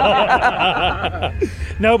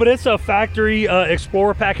 No, but it's a factory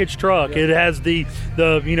Explorer package truck. It has the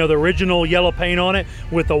original yellow paint on it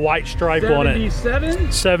with the white stripe on it.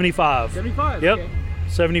 77? 75. 75. Yep. Okay.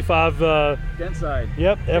 75. Dent side.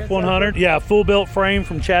 Yep. F100. Yeah. Full built frame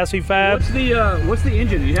from Chassis Fab. What's the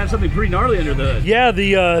engine? You have something pretty gnarly under the hood. Yeah.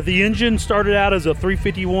 The engine started out as a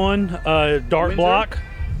 351 Dart block.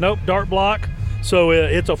 Nope, Dart block. So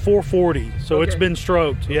it's a 440. So It's been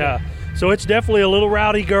stroked. Okay. Yeah. So it's definitely a little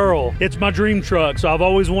rowdy girl. It's my dream truck. So I've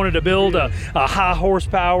always wanted to build a high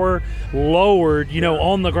horsepower, lowered,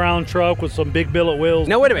 on the ground truck with some big billet wheels.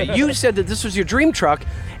 Now wait a minute. You said that this was your dream truck,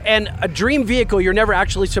 and a dream vehicle you're never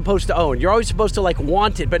actually supposed to own. You're always supposed to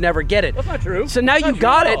want it but never get it. That's not true. So now you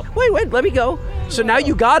got it. Wait, let me go. So now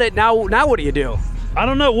you got it. Now what do you do? I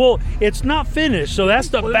don't know. Well, it's not finished, so that's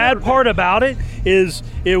the bad part about it. Is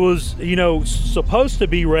it was supposed to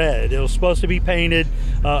be red. It was supposed to be painted.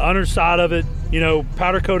 Underside of it,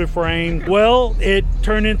 powder coated frame. Well, it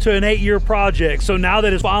turned into an 8-year project. So now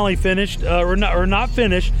that it's finally finished, or not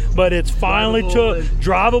finished, but it's finally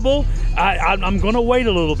drivable. I'm going to wait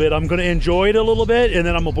a little bit. I'm going to enjoy it a little bit, and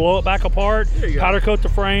then I'm going to blow it back apart. Powder coat the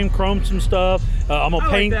frame, chrome some stuff. I'm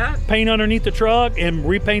going to paint underneath the truck and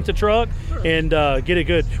repaint the truck and get it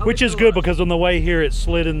good, which is good because on the way here it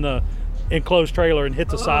slid in the enclosed trailer and hit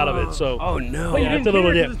the side of it. So no. Yeah, it's a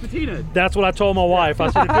little dip. That's what I told my wife. I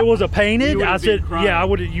said if it was a painted, I said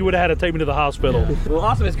you would have had to take me to the hospital. Well,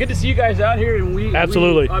 awesome. It's good to see you guys out here, and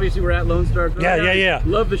absolutely. Obviously we're at Lone Star. Yeah.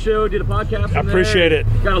 Love the show. Did a podcast. I appreciate it.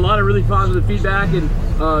 Got a lot of really positive feedback, and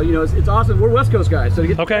it's awesome. We're West Coast guys, so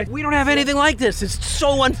we don't have anything like this. It's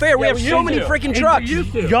so unfair. We have so many freaking trucks.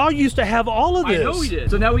 Y'all used to have all of this. I know we did.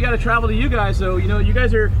 So now we got to travel to you guys. So you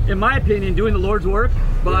guys are, in my opinion, doing the Lord's work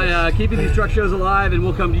by keeping these truck shows alive, and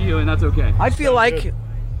we'll come to you, and that's okay. I feel like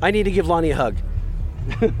I need to give Lonnie a hug.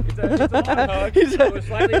 It's a long hug. It's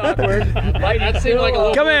slightly awkward. That seemed like a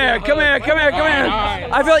little Come here.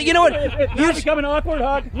 I feel like, you know what? It's not becoming an awkward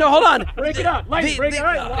hug. No, hold on. Break it up. Break it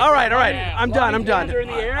up. All right. I'm done.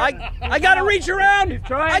 I got to reach around.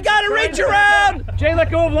 Jay,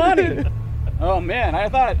 let go of Lonnie. Oh, man. I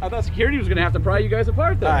thought security was going to have to pry you guys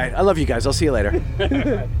apart there. All right. I love you guys. I'll see you later.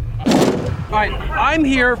 All right, I'm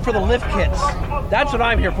here for the lift kits. That's what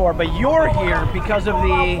I'm here for, but you're here because of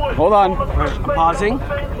the... Hold on. I'm pausing.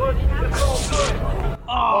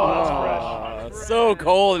 Oh, that's fresh. So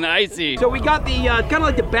cold and icy. So we got the, kind of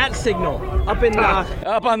like the bat signal up in...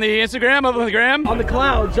 up on the Instagram, up on the gram? On the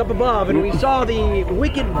clouds up above, and we saw the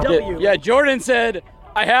wicked W. Yeah, Jordan said,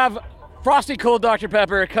 I have Frosty Cold Dr.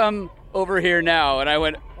 Pepper, come over here now, and I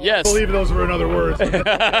went, yes. I believe those were in other words.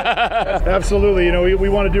 Absolutely. We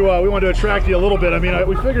want to attract you a little bit. I mean,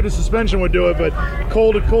 we figured the suspension would do it, but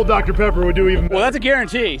cold Dr. Pepper would do even better. Well, that's a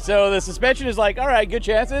guarantee. So the suspension is like, all right, good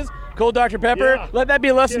chances. Cold Dr. Pepper. Yeah. Let that be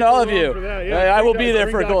a lesson to all of you. I will be there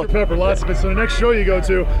for a cold. Dr. Pepper, lots of it. So the next show you go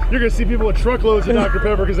to, you're going to see people with truckloads of Dr.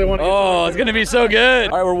 Pepper because they want to. Oh, it's going to be so good.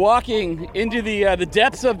 All right, we're walking into the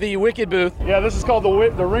depths of the Wicked booth. Yeah, this is called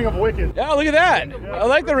the Ring of Wicked. Yeah, look at that. I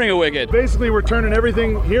like the Ring of Wicked. Basically, we're turning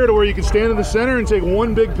everything here to where you can stand in the center and take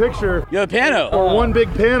one big picture. Yeah, a pano. Or one big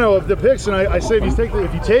pano of the pics. And I say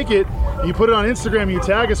if you take it, you put it on Instagram, you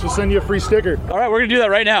tag us, we'll send you a free sticker. All right, we're going to do that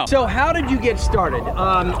right now. So how did you get started?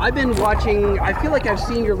 I've been watching, I feel like I've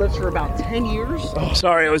seen your lifts for about 10 years. Oh,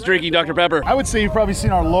 sorry, I was drinking Dr. Pepper. I would say you've probably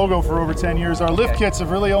seen our logo for over 10 years. Our lift kits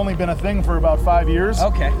have really only been a thing for about 5 years.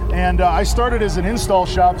 Okay. And I started as an install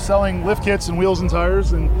shop selling lift kits and wheels and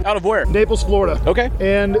tires. And out of where? Naples, Florida. Okay.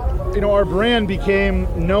 And our brand became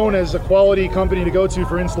known as a quality company to go to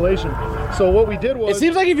for installation. So what we did was... It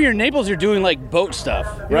seems like if you're in Naples, you're doing like boat stuff,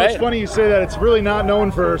 right? It's funny you say that. It's really not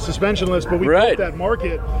known for suspension lifts, but we built that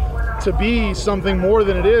market to be something more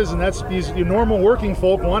than it is, and that's these normal working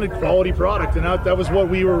folk wanted quality product, and that was what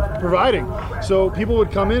we were providing. So people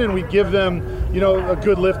would come in and we'd give them, a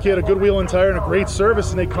good lift kit, a good wheel and tire, and a great service,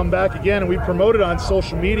 and they'd come back again, and we promoted on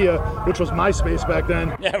social media, which was MySpace back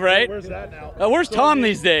then. Yeah, right? Where's that now? Where's Tom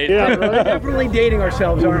these days? Yeah, right? We're definitely dating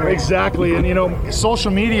ourselves, aren't we? Exactly, and social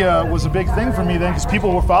media was a big thing for me then because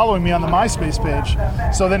people were following me on the MySpace page.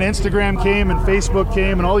 So then Instagram came and Facebook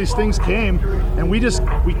came and all these things came, and we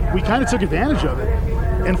kind of took advantage of it.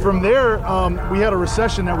 And from there, we had a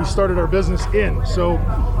recession that we started our business in. So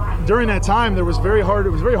during that time, it was very hard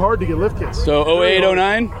to get lift kits. So 08,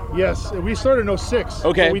 09? Yes, we started in 06.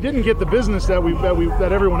 Okay. But we didn't get the business that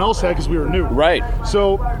everyone else had because we were new. Right.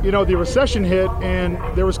 So, the recession hit, and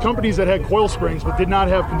there was companies that had coil springs but did not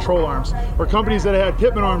have control arms, or companies that had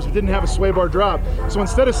pitman arms but didn't have a sway bar drop. So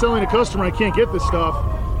instead of selling a customer, I can't get this stuff,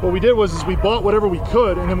 what we did was we bought whatever we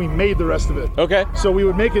could and then we made the rest of it. Okay. So we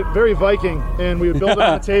would make it very Viking, and we would build it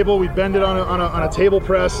on a table, we'd bend it on a table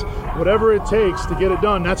press, whatever it takes to get it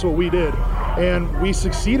done, that's what we did. And we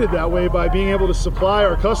succeeded that way by being able to supply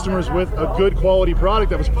our customers with a good quality product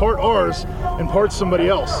that was part ours and part somebody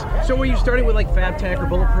else. So were you starting with like FabTech or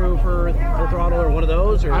Bulletproof or Full Throttle or one of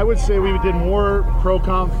those? Or? I would say we did more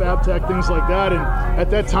ProComp, FabTech, things like that. And at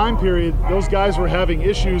that time period, those guys were having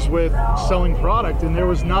issues with selling product, and there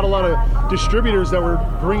was not a lot of distributors that were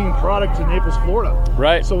bringing product to Naples, Florida.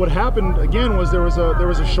 Right. So what happened again was there was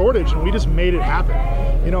a shortage, and we just made it happen.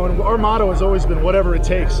 And our motto has always been whatever it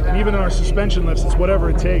takes. And even in our suspension lifts, it's whatever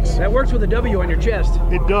it takes. That works with a W on your chest.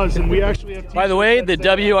 It does, and we actually have. By the way, the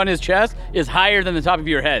W on his chest is higher than the top of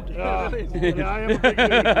your head. Yeah, I am a big dude.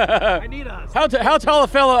 I need us. How tall a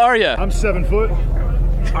fella are you? I'm 7 foot.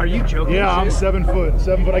 Are you joking? Yeah, I'm 7 foot.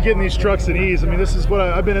 7 foot. I get in these trucks at ease. I mean, this is what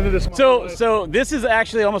I've been into this. So this is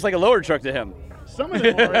actually almost like a lower truck to him. Some of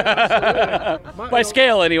them are, absolutely. By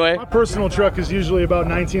scale, anyway. My personal truck is usually about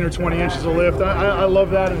 19 or 20 inches of lift. I love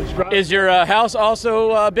that, and it's driving. Is your house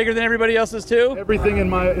also bigger than everybody else's too? Everything in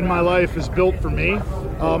my life is built for me.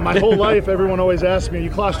 My whole life, everyone always asks me, "Are you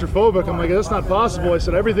claustrophobic?" I'm like, "That's not possible." I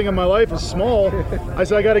said, "Everything in my life is small." I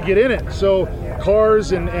said, "I got to get in it." So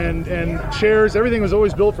cars and chairs, everything was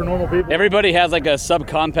always built for normal people. Everybody has like a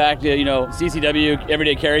subcompact, CCW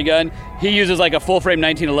everyday carry gun. He uses like a full frame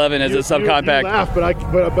 1911 as a subcompact. You laugh,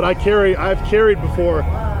 but I've carried before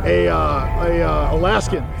a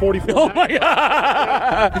Alaskan 44. Oh my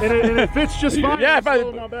God! and it fits just fine. Yeah,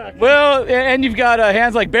 well, and you've got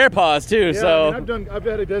hands like bear paws too. Yeah, so I mean, I've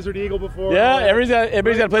had a Desert Eagle before. Yeah,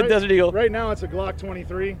 everybody's got to play Desert Eagle. Right now, it's a Glock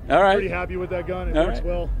 23. All right. I'm pretty happy with that gun. It works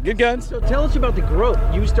well. Good guns. So tell us about the growth.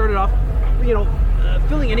 You started off,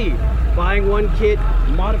 filling a need, buying one kit,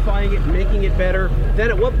 modifying it, making it better. Then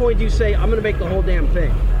at what point do you say, I'm going to make the whole damn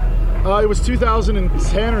thing? It was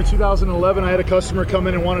 2010 or 2011. I had a customer come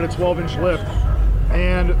in and wanted a 12-inch lift.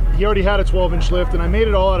 And he already had a 12-inch lift, and I made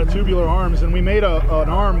it all out of tubular arms. And we made an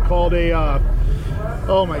arm called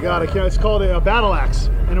oh my God, it's called a battle axe.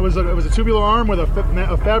 And it was a tubular arm with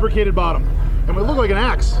a fabricated bottom. And it looked like an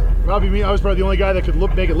axe. Probably me. I was probably the only guy that could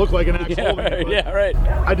make it look like an axe. Yeah, right.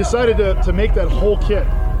 I decided to make that whole kit,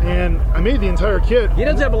 and I made the entire kit. He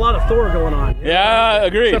does have a lot of Thor going on. Yeah, I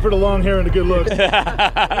agree. Except for the long hair and the good looks.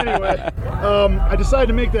 Anyway, I decided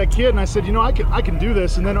to make that kit, and I said, I can do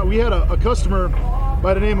this. And then we had a customer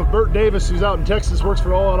by the name of Bert Davis, who's out in Texas, works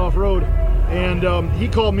for All Out Off-Road, and he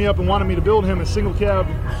called me up and wanted me to build him a single cab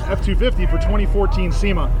F-250 for 2014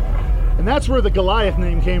 SEMA. And that's where the Goliath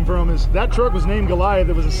name came from. Is that truck was named Goliath.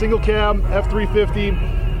 It was a single cab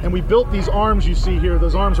F350, and we built these arms you see here.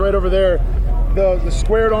 Those arms right over there, the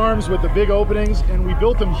squared arms with the big openings, and we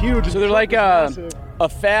built them huge. So they're like a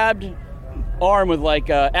fabbed arm with like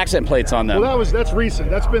accent plates on them. Well, that's recent.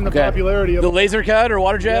 That's been the popularity of the laser cut or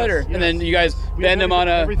water jet, and then you guys bend them on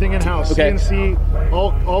everything in house. Okay. CNC,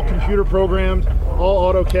 all computer programmed,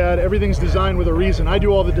 all AutoCAD. Everything's designed with a reason. I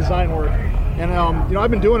do all the design work, and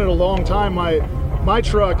I've been doing it a long time. My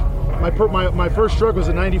truck, my first truck was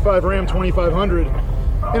a '95 Ram 2500.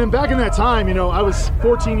 And then back in that time, I was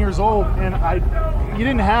 14 years old, and you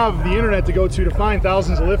didn't have the internet to go to find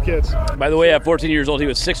thousands of lift kits. By the way, at 14 years old, he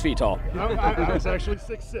was 6 feet tall. I was actually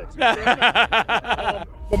 6'6".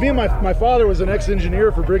 But me and my father was an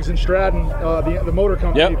ex-engineer for Briggs & Stratton, the motor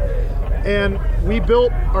company. Yep. And we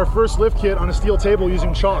built our first lift kit on a steel table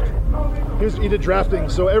using chalk. He did drafting,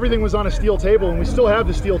 so everything was on a steel table, and we still have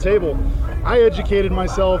the steel table. I educated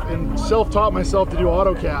myself and self-taught myself to do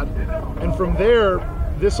AutoCAD, and from there,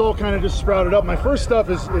 this all kind of just sprouted up. My first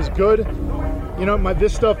stuff is good.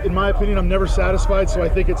 This stuff, in my opinion, I'm never satisfied, so I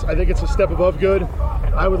think it's a step above good.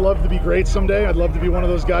 I would love to be great someday. I'd love to be one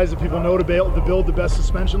of those guys that people know to be able to build the best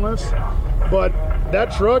suspension lifts. But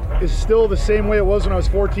that truck is still the same way it was when I was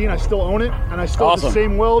 14. I still own it, and I still have the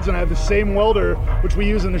same welds, and I have the same welder, which we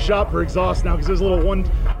use in the shop for exhaust now, because there's a little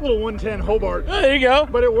 110 Hobart. There you go.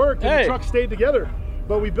 But it worked, and the truck stayed together.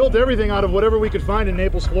 But we built everything out of whatever we could find in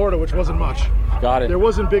Naples, Florida, which wasn't much. Got it. There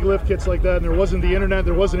wasn't big lift kits like that, and there wasn't the internet,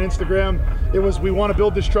 there wasn't Instagram. It was, we want to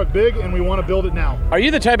build this truck big, and we want to build it now. Are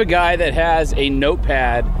you the type of guy that has a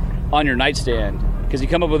notepad on your nightstand? Because you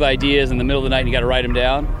come up with ideas in the middle of the night and you got to write them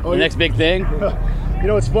down? Next big thing?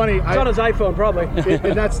 It's funny. It's on his iPhone, probably.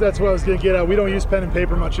 And that's what I was going to get at. We don't use pen and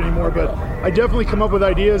paper much anymore, but I definitely come up with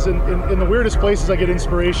ideas in the weirdest places. I get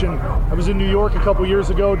inspiration. I was in New York a couple years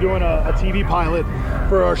ago doing a TV pilot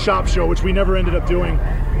for our shop show, which we never ended up doing.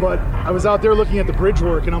 But I was out there looking at the bridge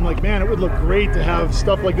work, and I'm like, man, it would look great to have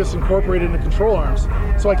stuff like this incorporated in the control arms.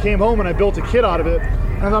 So I came home and I built a kit out of it,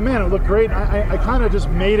 and I thought, man, it would look great. I kind of just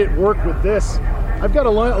made it work with this. I've got a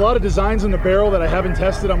lot of designs in the barrel that I haven't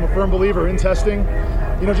tested. I'm a firm believer in testing.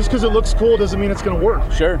 Just because it looks cool doesn't mean it's going to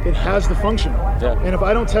work. Sure. It has the function. Yeah. And if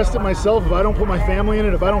I don't test it myself, if I don't put my family in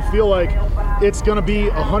it, if I don't feel like it's going to be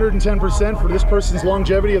 110% for this person's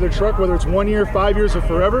longevity of their truck, whether it's 1 year, 5 years, or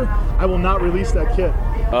forever, I will not release that kit.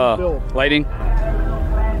 Lighting?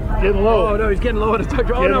 Getting low. Oh, no, he's getting low at a touch.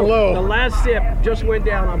 Oh, Getting no. low. The last sip just went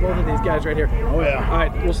down on both of these guys right here. Oh, yeah. All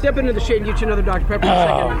right, we'll step into the shade and get you another Dr. Pepper in a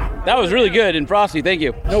second. That was really good and frosty. Thank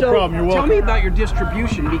you. No problem. You're welcome. Tell me about your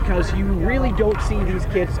distribution, because you really don't see these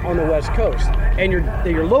kits on the West Coast, and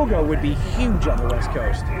your logo would be huge on the West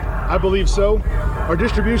Coast. I believe so. Our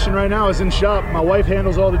distribution right now is in shop. My wife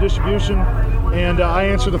handles all the distribution, and I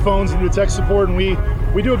answer the phones and do tech support, and we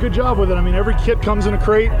do a good job with it. I mean, every kit comes in a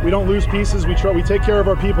crate. We don't lose pieces. We take care of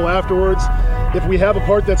our people afterwards. If we have a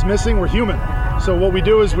part that's missing, we're human. So what we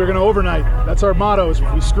do is we're going to overnight. That's our motto. Is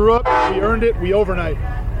if we screw up, we earned it, we overnight.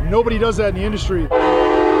 Nobody does that in the industry. We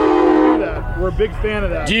do that. We're a big fan of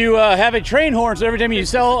that. Do you have a train horn so every time you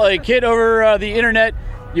sell a kit over the internet,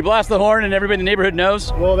 you blast the horn and everybody in the neighborhood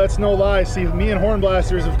knows? Well, that's no lie. See, me and Horn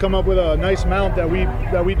Blasters have come up with a nice mount that we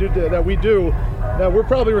do. That we're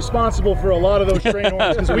probably responsible for a lot of those train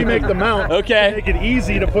horns, because we make the mount to make it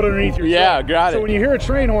easy to put underneath your truck. Got it. So when you hear a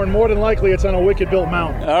train horn, more than likely it's on a Wicked built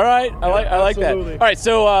mount. All right, I like that. Absolutely. All right,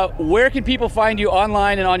 so where can people find you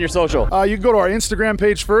online and on your social? You can go to our Instagram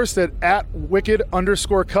page first at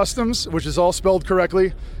 @wicked_customs, which is all spelled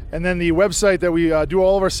correctly. And then the website that we do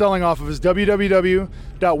all of our selling off of is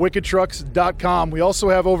www.wickedtrucks.com. We also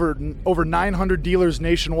have over 900 dealers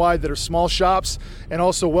nationwide that are small shops and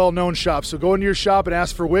also well-known shops. So go into your shop and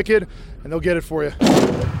ask for Wicked, and they'll get it for you.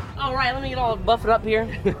 All right, let me get all buffed up here.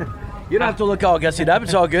 You don't have to look all gussied up.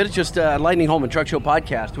 It's all good. It's just Lightning Home and Truck Show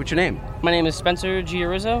podcast. What's your name? My name is Spencer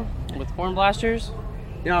Giarizzo with Horn Blasters.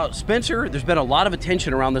 Now, Spencer, there's been a lot of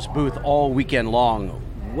attention around this booth all weekend long.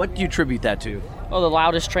 What do you attribute that to? Oh, the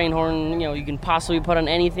loudest train horn you can possibly put on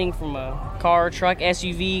anything, from a car, truck,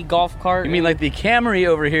 SUV, golf cart. You mean like the Camry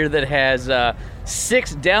over here that has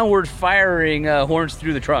 6 downward firing horns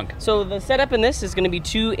through the trunk? So the setup in this is going to be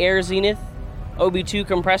 2 Air Zenith OB2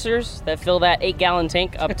 compressors that fill that 8-gallon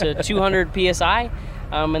tank up to 200 PSI.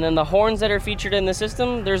 And then the horns that are featured in the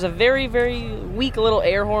system, there's a very, very weak little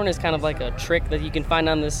air horn. It's kind of like a trick that you can find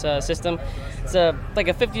on this system. It's like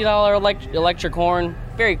a $50 electric horn,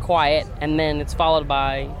 very quiet, and then it's followed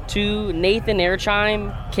by 2 Nathan Air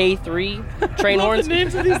Chime K3 train horns. The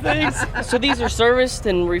names of these things. So these are serviced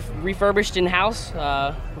and refurbished in-house.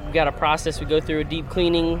 We've got a process. We go through a deep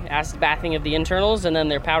cleaning, acid bathing of the internals, and then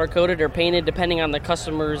they're powder coated or painted depending on the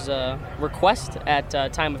customer's request at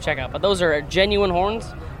time of checkout. But those are genuine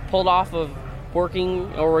horns pulled off of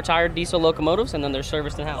working or retired diesel locomotives, and then they're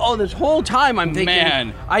serviced in-house. Oh, this whole time I'm thinking,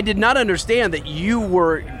 Man. I did not understand that you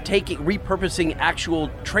were repurposing actual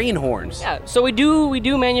train horns. Yeah, so we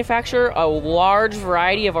do manufacture a large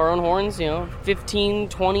variety of our own horns, 15,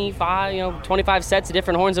 25, 25 sets of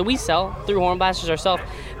different horns that we sell through Horn Blasters ourselves.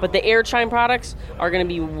 But the air chime products are going to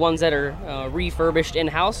be ones that are refurbished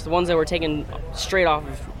in-house, the ones that were taken straight off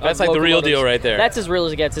of That's like the real locomotives. deal right there. That's as real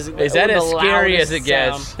as it gets. Is that as scary as it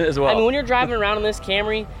gets as well? I mean, when you're driving around in this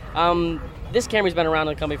Camry, this Camry's been around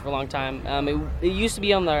in the company for a long time. It used to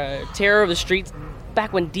be on the terror of the streets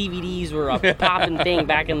back when DVDs were a popping thing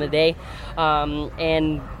back in the day.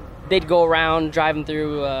 And they'd go around driving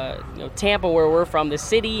through Tampa, where we're from, the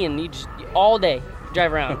city, and you just all day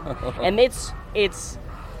drive around. And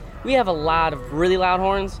we have a lot of really loud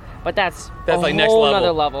horns, but that's a like next whole level.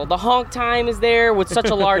 other level. The honk time is there with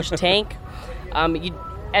such a large tank.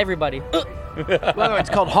 Everybody. Well,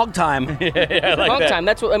 it's called Hog Time. Yeah, I like honk that. time.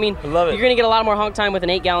 That's what I mean. I love it. You're gonna get a lot more honk time with an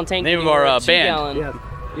 8-gallon tank. Name than of our, you will a band. 2-gallon.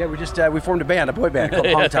 Yeah, we just we formed a boy band called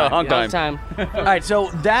Hog Time. Honk Time. All right, so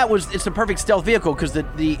it's the perfect stealth vehicle because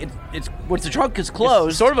it's once the trunk is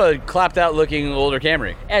closed, It's sort of a clapped out looking older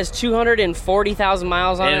Camry. Has 240,000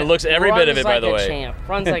 miles on it. And it looks every bit of it, by the way.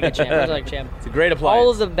 Runs like a champ. Runs like a champ. It's a great appliance. All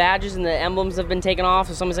of the badges and the emblems have been taken off.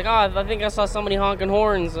 So somebody's like, "Oh, I think I saw somebody honking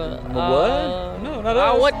horns." What? No, not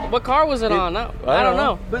us. What car was it on? No, I don't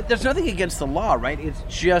know. But there's nothing against the law, right? It's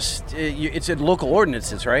just it's in local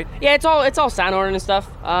ordinances, right? Yeah, it's all sound ordinance stuff.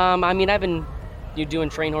 I mean, I've been doing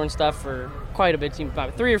train horn stuff for quite a bit,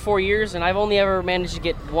 about 3 or 4 years, and I've only ever managed to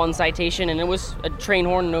get one citation, and it was a train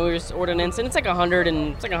horn noise ordinance, and it's like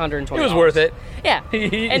 $120. It was worth it. Yeah,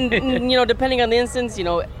 and depending on the instance,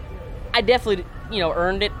 I definitely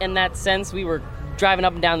earned it in that sense. We were driving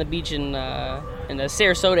up and down the beach in the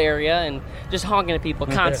Sarasota area and just honking at people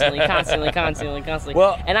constantly.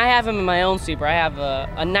 Well, and I have them in my own Super. I have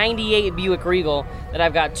a 98 Buick Regal that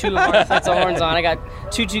I've got 2 sets of horns on. I got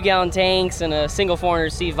 2 2-gallon tanks and a single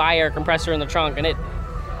 400C Viair compressor in the trunk, and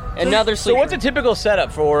another So sleeper. what's a typical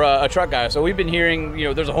setup for a truck guy? So we've been hearing,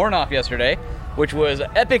 there's a horn off yesterday, which was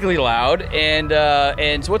epically loud,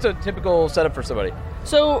 and so what's a typical setup for somebody?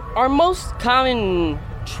 So our most common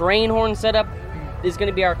train horn setup is going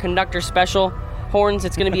to be our conductor special horns.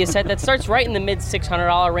 It's going to be a set that starts right in the mid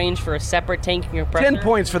 $600 range for a separate tank and compressor. 10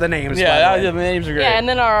 points for the names. Yeah, by the the names are great. Yeah, and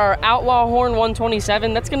then our Outlaw Horn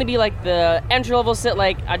 127, that's going to be like the entry-level set.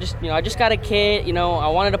 Like, I just got a kit, I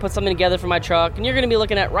wanted to put something together for my truck, and you're going to be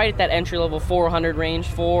looking at right at that entry-level 400 range,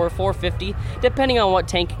 450, depending on what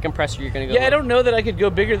tank and compressor you're going to go Yeah, I with. don't know that I could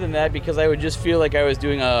go bigger than that because I would just feel like I was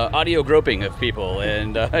doing audio groping of people,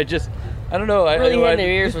 and I don't know. Really hitting their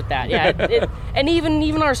ears with that. Yeah, and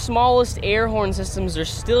even our smallest air horn systems are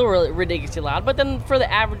still really ridiculously loud. But then for the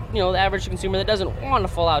average consumer that doesn't want a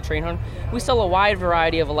full-out train horn, we sell a wide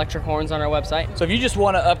variety of electric horns on our website. So if you just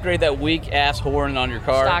want to upgrade that weak ass horn on your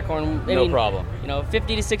car, Stock horn, no problem. $50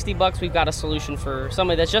 to $60, we've got a solution for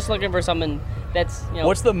somebody that's just looking for something that's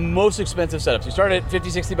What's the most expensive setup? So you start at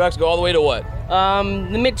 $50-$60, go all the way to what?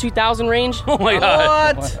 the mid 2000 range. Oh my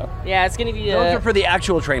God! What? Yeah, it's gonna be. Those are for the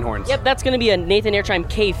actual train horns. Yep, that's going to be a Nathan Airchime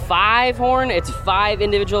K5 horn. It's 5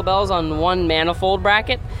 individual bells on one manifold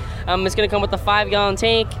bracket. It's going to come with a 5-gallon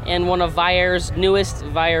tank and one of Viair's newest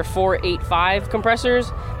Viair 485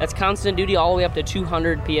 compressors. That's constant duty all the way up to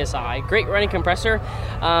 200 PSI. Great running compressor,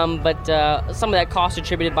 but some of that cost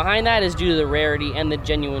attributed behind that is due to the rarity and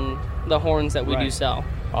the horns that we do sell.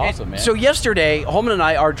 Awesome, man. So yesterday, Holman and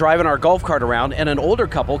I are driving our golf cart around, and an older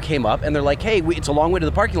couple came up, and they're like, hey, it's a long way to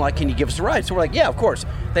the parking lot. Can you give us a ride? So we're like, yeah, of course.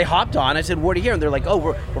 They hopped on. I said, what are you here? And they're like, oh,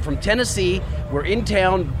 we're from Tennessee. We're in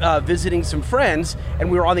town visiting some friends, and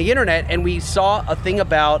we were on the internet, and we saw a thing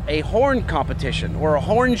about a horn competition or a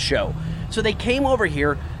horn show. So they came over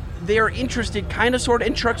here. They're interested kind of sort of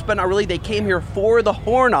in trucks, but not really. They came here for the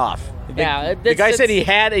horn off. Yeah, the guy said he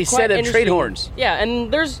had a set of train horns. Yeah,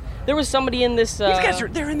 and there was somebody in this. These guys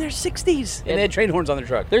they're in their 60s. And they had train horns on their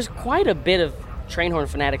truck. There's quite a bit of train horn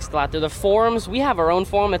fanatics still out there. The forums, we have our own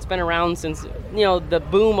forum that's been around since the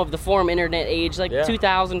boom of the forum internet age, like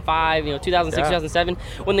 2005, 2006, 2007,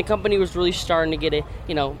 when the company was really starting to get it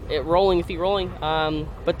feet rolling.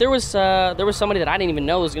 But there was somebody that I didn't even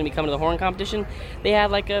know was going to be coming to the horn competition. They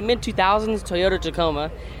had like a mid 2000s Toyota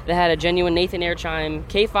Tacoma that had a genuine Nathan Airchime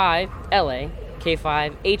K5 LA,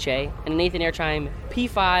 K5 HA, and a Nathan Airchime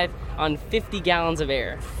P5 on 50 gallons of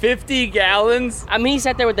air. 50 gallons? I mean, he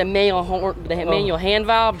sat there with the manual hand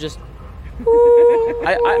valve, just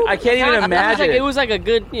I can't even imagine. It was like a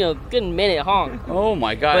good minute honk. Oh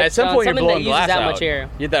my God! But, At some point, you're something blowing that uses glass that out. much air.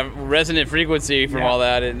 You get that resonant frequency from all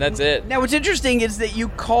that, and that's it. Now, what's interesting is that you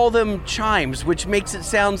call them chimes, which makes it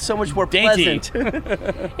sound so much more Dainty.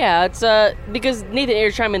 pleasant. Yeah, it's because Nathan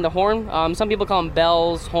Ayers chimed in the horn. Some people call them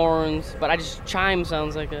bells, horns, but chime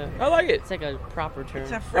sounds like I like it. It's like a proper term.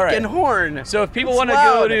 It's a freaking horn. So if people It's want to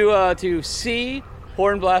go loud. to see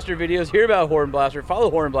Horn Blaster videos, hear about Horn Blaster, follow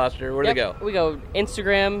Horn Blaster, where do they go? We go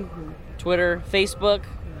Instagram, Twitter, Facebook,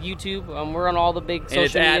 YouTube. We're on all the big social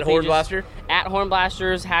it's media at Horn pages. Blaster? At Horn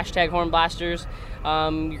Blasters, # Horn Blasters.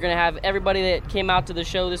 You're gonna have everybody that came out to the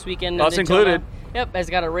show this weekend. in Us Daytona, included. Yep, has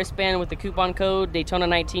got a wristband with the coupon code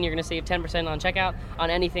Daytona19. You're gonna save 10% on checkout on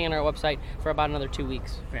anything on our website for about another 2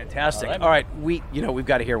 weeks. Fantastic. All right, we've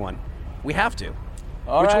got to hear one. We have to.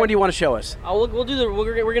 All Which right. one do you want to show us? We'll do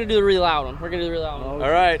we're gonna do the really loud one. We're gonna do the really loud one.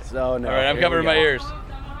 All right. So no. All right, I'm Here covering we my go. ears.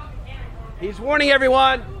 He's warning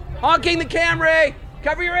everyone. Honking the Camry.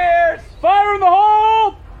 Cover your ears. Fire in the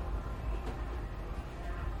hole.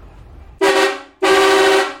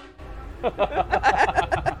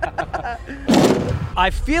 I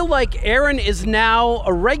feel like Aaron is now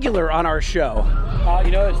a regular on our show.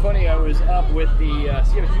 It's funny. I was up with the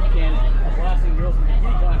Seattle Supercans blasting girls in the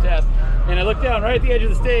bikini contest, and I looked down right at the edge of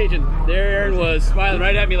the stage, and there Aaron was smiling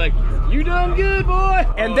right at me like, "You done good, boy."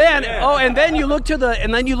 And then you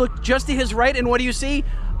look just to his right, and what do you see?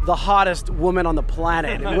 The hottest woman on the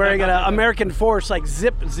planet wearing an American Force like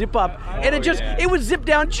zip up, and it would zip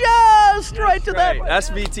down just right to that.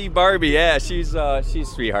 SVT Barbie, yeah, she's a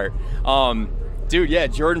sweetheart. Dude, yeah,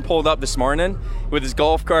 Jordan pulled up this morning with his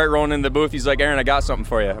golf cart rolling in the booth. He's like, "Aaron, I got something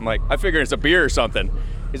for you." I'm like, "I figured it's a beer or something."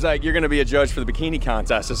 He's like, "You're gonna be a judge for the bikini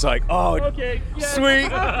contest." It's like, "Oh, okay, sweet."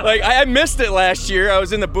 Like I missed it last year. I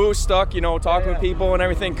was in the booth, stuck, talking with people and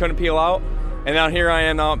everything, couldn't peel out. And now here I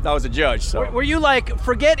am. I was a judge. So Were you like,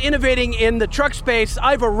 forget innovating in the truck space?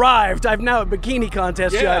 I've arrived. I'm now a bikini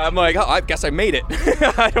contest yeah, judge. I'm like, oh, I guess I made it.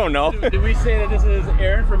 I don't know. Did we say that this is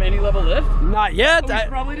Aaron from Any Level Lift? Not yet. We should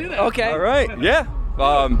probably do that. Okay. All right. Yeah.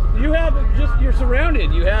 You have you're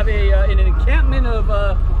surrounded. You have an encampment of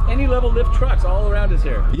Any Level Lift trucks all around us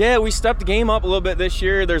here. Yeah, we stepped the game up a little bit this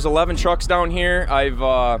year. There's 11 trucks down here. I've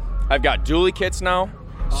got dually kits now.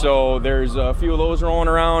 So there's a few of those rolling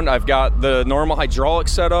around. I've got the normal hydraulic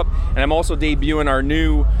setup, and I'm also debuting our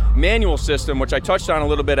new manual system, which I touched on a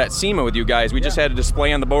little bit at SEMA with you guys. We just had a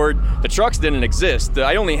display on the board. The trucks didn't exist.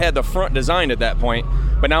 I only had the front designed at that point,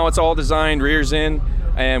 but now it's all designed, rears in,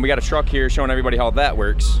 and we got a truck here showing everybody how that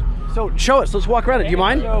works. So show us. Let's walk around it. Do you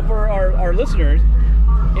mind? So for our listeners,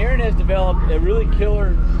 Aaron has developed a really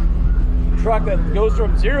killer truck that goes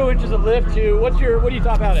from 0 inches of lift to what do you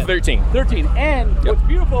top out at? 13. 13. And what's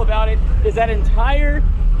beautiful about it is that entire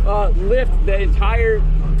lift, the entire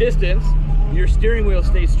distance, your steering wheel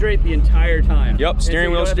stays straight the entire time. Yep,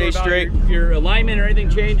 steering wheel stays straight. Your alignment or anything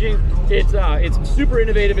changing. It's super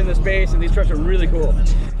innovative in the space, and these trucks are really cool.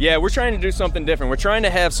 Yeah, we're trying to do something different. We're trying to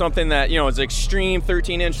have something that, is extreme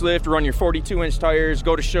 13-inch lift, run your 42-inch tires,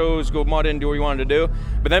 go to shows, go mud in, do what you wanted to do,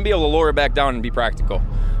 but then be able to lower it back down and be practical.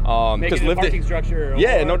 Make it a parking structure.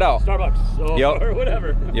 Yeah, no doubt. Starbucks or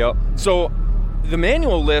whatever. Yep. So the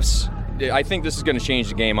manual lifts, I think this is going to change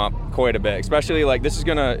the game up quite a bit, especially like this is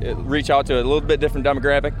going to reach out to a little bit different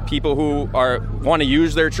demographic. People who want to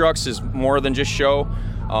use their trucks is more than just show.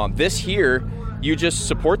 This here, you just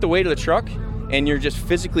support the weight of the truck, and you're just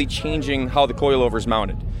physically changing how the coilover is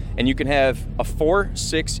mounted. And you can have a 4,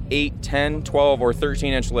 6, 8, 10, 12, or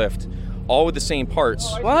 13-inch lift, all with the same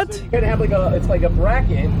parts. What? So you kind of have it's like a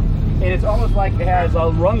bracket, and it's almost like it has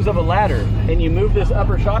rungs of a ladder. And you move this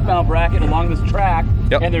upper shock mount bracket along this track,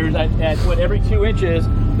 and there's every 2 inches,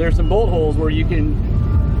 there's some bolt holes where you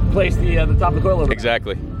can place the top of the coilover.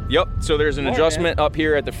 Exactly. Yep. So there's an adjustment up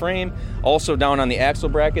here at the frame. Also down on the axle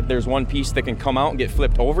bracket, there's one piece that can come out and get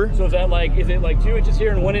flipped over. So is it like 2 inches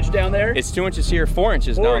here and 1 inch down there? It's 2 inches here, 4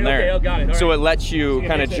 inches down there. Okay, got it. All so right. it lets you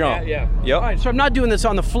kind of jump. Yeah. Yep. All right, so I'm not doing this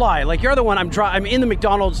on the fly. Like you're the one I'm in the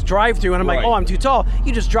McDonald's drive-thru and I'm like, Right. oh, I'm too tall.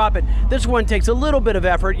 You just drop it. This one takes a little bit of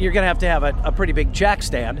effort. You're gonna have a pretty big jack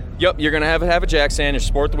stand. Yep. You're gonna have a jack stand and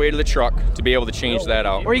support the weight of the truck to be able to change that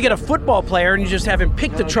out. Or you get a football player and you just have him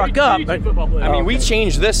pick the truck up. But I mean, we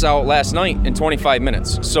changed this out last night in 25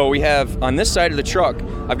 minutes. So we have on this side of the truck,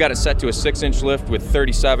 I've got it set to a 6-inch lift with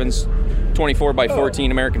 37s, 24 by 14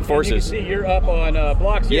 American Forces. You can see you're up on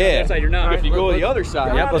blocks here. Yeah. On that side you're not. If you go to the other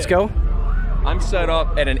side, let's go. I'm set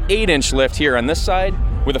up at an 8-inch lift here on this side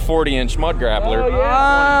with a 40-inch mud grappler.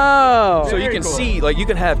 Oh. So you can see, like, you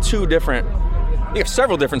can have you have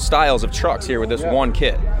several different styles of trucks here with this one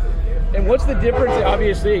kit. And what's the difference?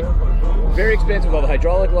 Obviously, very expensive with all the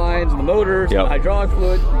hydraulic lines and the motors and the hydraulic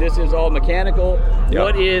fluid. This is all mechanical.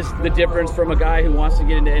 What is the difference from a guy who wants to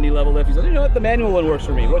get into any level lift? He's like, you know what, the manual one works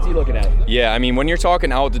for me. What's he looking at? Yeah, I mean, when you're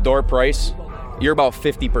talking out the door price, you're about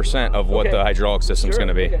 50% of what the hydraulic system's going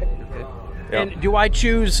to be. And do I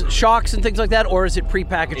choose shocks and things like that, or is it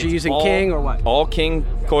prepackaged using King or what? All King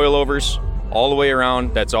coilovers, all the way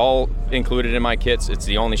around. That's all included in my kits. It's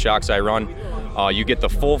the only shocks I run. You get the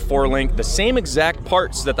full 4-link, the same exact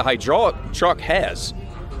parts that the hydraulic truck has.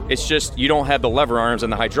 It's just you don't have the lever arms in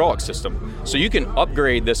the hydraulic system. So you can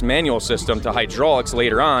upgrade this manual system to hydraulics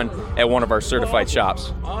later on at one of our certified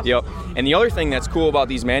shops. Yep. And the other thing that's cool about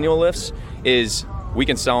these manual lifts is we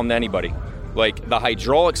can sell them to anybody. Like the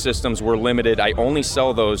hydraulic systems were limited. I only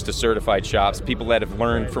sell those to certified shops, people that have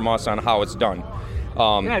learned from us on how it's done.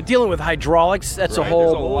 Dealing with hydraulics, that's a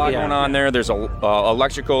whole... There's a lot going on there. There's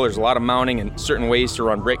electrical, there's a lot of mounting and certain ways to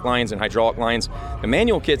run brake lines and hydraulic lines. The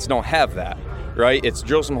manual kits don't have that, right? It's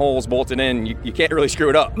drill some holes, bolt it in, you can't really screw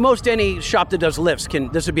it up. Most any shop that does lifts,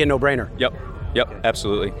 this would be a no-brainer. Yep,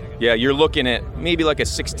 absolutely. Yeah, you're looking at maybe like a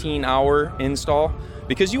 16-hour install,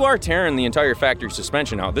 because you are tearing the entire factory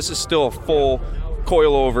suspension out. This is still a full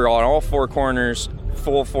coilover on all 4 corners,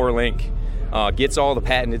 full 4-link. Gets all the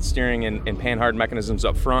patented steering and panhard mechanisms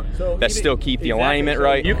up front that still keep the alignment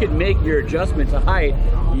right. You can make your adjustment to height.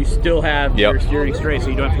 You still have your steering straight, so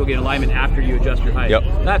you don't have to go get alignment after you adjust your height.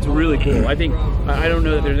 That's really cool. I think, I don't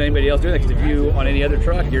know that there's anybody else doing that, because if you, on any other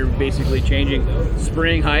truck, you're basically changing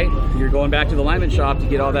spring height. You're going back to the alignment shop to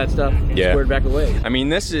get all that stuff squared back away. I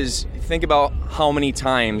mean, think about how many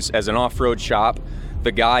times as an off-road shop,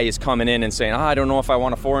 the guy is coming in and saying, I don't know if I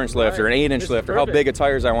want a 4-inch lift or an 8-inch lift or how big of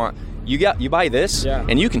tires I want. You buy this,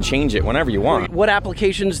 and you can change it whenever you want. What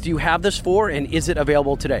applications do you have this for, and is it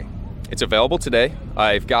available today? It's available today.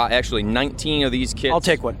 I've got actually 19 of these kits. I'll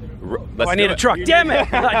take one. I need a truck. Damn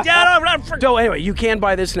it! So anyway, you can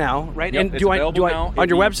buy this now, right? Yep, and do I on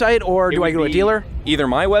your website, or do I go to a dealer? Either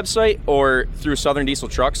my website or through Southern Diesel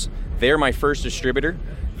Trucks. They're my first distributor.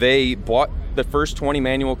 They bought the first 20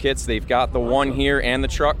 manual kits. They've got the one here and the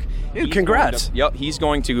truck. Dude, congrats. He's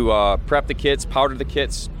going to prep the kits, powder the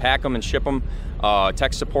kits, pack them and ship them,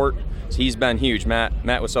 tech support. So he's been huge.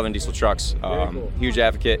 Matt with Southern Diesel Trucks, huge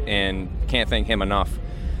advocate, and can't thank him enough.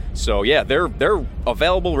 So yeah, they're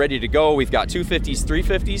available, ready to go. We've got 250s,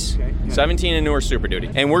 350s, 17 and newer Super Duty.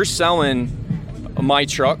 And we're selling my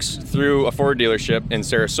trucks through a Ford dealership in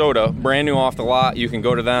Sarasota, brand new off the lot. You can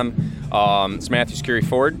go to them. It's Matthews Curie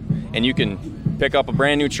Ford, and you can pick up a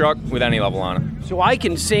brand new truck with any level on it. So I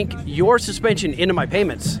can sync your suspension into my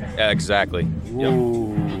payments. Exactly.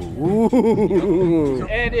 Ooh.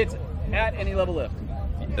 And it's at Any Level Lift.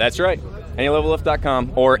 That's right.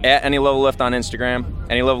 AnyLevelLift.com or at Any Level Lift on Instagram,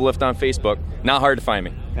 Any Level Lift on Facebook. Not hard to find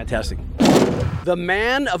me. Fantastic. The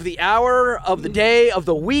man of the hour, of the day, of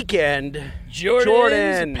the weekend,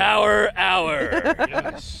 Jordan's Power Hour.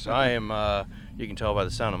 Yes, I am, you can tell by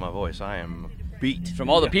the sound of my voice, I am beat. From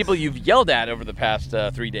all the people you've yelled at over the past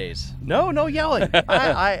 3 days. No yelling.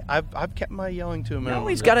 I've kept my yelling to a minimum. No,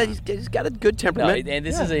 he's got a good temperament. No, and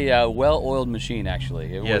this is a well-oiled machine, actually.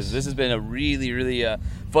 This has been a really, really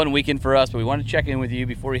fun weekend for us, but we wanted to check in with you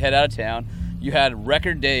before we head out of town. You had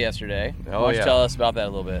record day yesterday. Why don't you tell us about that a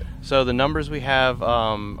little bit? So the numbers we have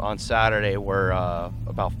on Saturday were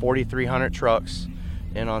about 4,300 trucks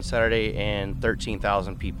in on Saturday and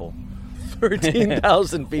 13,000 people.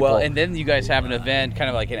 13,000 people. Well, and then you guys have an event, kind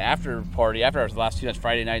of like an after party, after hours, the last 2 nights,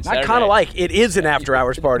 Friday night, Saturday. I kind of like it is an after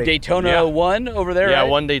hours party. Daytona 1 over there, Yeah, right?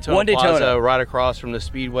 one Daytona Plaza right across from the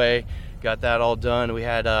Speedway. Got that all done. We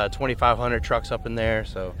had 2,500 trucks up in there.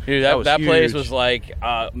 So dude, that place was like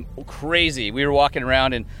crazy. We were walking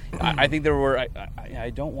around, and I think there were.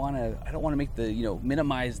 I don't want to make the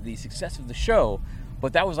minimize the success of the show,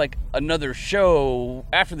 but that was like another show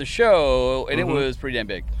after the show, and it was pretty damn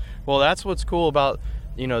big. Well, that's what's cool about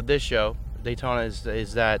this show, Daytona,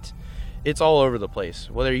 is that it's all over the place.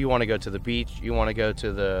 Whether you want to go to the beach, you want to go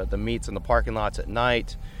to the meets and the parking lots at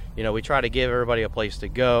night. We try to give everybody a place to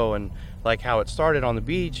go, and like how it started on the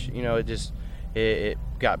beach, it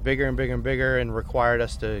got bigger and bigger and bigger and required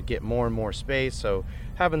us to get more and more space. So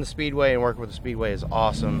having the Speedway and working with the Speedway is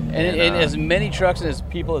awesome. And as many trucks and as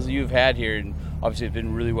people as you've had here, and obviously it's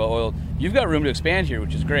been really well oiled, you've got room to expand here,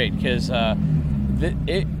 which is great, because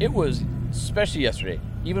it was, especially yesterday,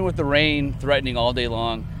 even with the rain threatening all day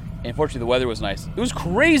long, and fortunately the weather was nice. It was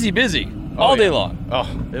crazy busy all day long. Oh,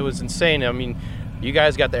 it was insane. I mean, you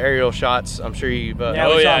guys got the aerial shots. I'm sure you've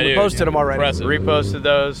we posted them already. Reposted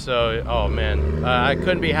those. So, oh man, I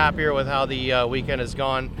couldn't be happier with how the weekend has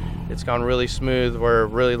gone. It's gone really smooth. We're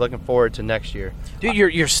really looking forward to next year. Dude,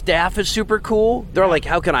 your staff is super cool. They're like,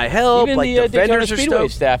 how can I help? Even like the vendors Daytona are Speedway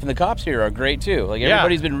stoked. staff and the cops here are great too. Like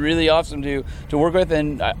everybody's been really awesome to work with,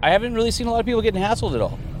 and I haven't really seen a lot of people getting hassled at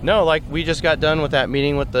all. No, like we just got done with that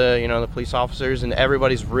meeting with the police officers, and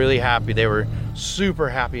everybody's really happy. They were super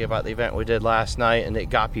happy about the event we did last night, and it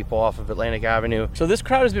got people off of Atlantic Avenue. So this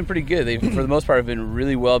crowd has been pretty good. They, for the most part, have been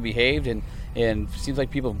really well behaved, and seems like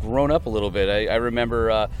people have grown up a little bit. I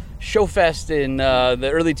remember Showfest in the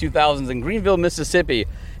early 2000s in Greenville, Mississippi,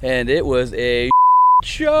 and it was a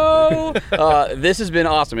show. This has been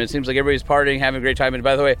awesome. It seems like everybody's partying, having a great time. And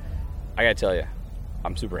by the way, I gotta tell you,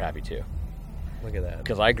 I'm super happy too. Look at that.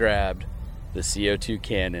 Because I grabbed the CO2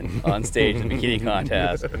 cannon on stage in the bikini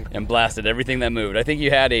contest and blasted everything that moved. I think you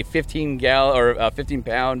had a 15-pound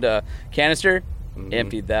canister.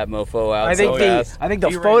 Emptied that mofo out. I think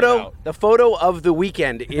the photo of the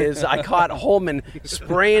weekend is I caught Holman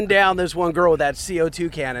spraying down this one girl with that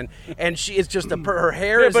CO2 cannon, and she is just her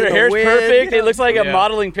hair is but in her the hair's wind. perfect. It looks like a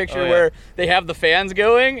modeling picture where they have the fans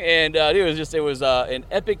going, and it was an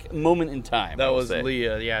epic moment in time. That was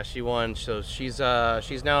Leah. Yeah, she won. So she's now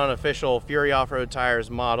an official Fury Off-Road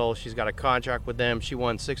Tires model. She's got a contract with them. She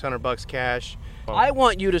won $600 cash. I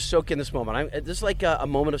want you to soak in this moment. This is like a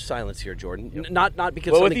moment of silence here, Jordan. Not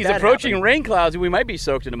because with something these bad approaching happened. rain clouds, we might be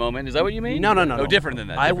soaked in a moment. Is that what you mean? No. Oh, different than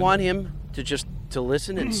that. I want him to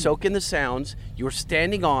listen and soak in the sounds. You're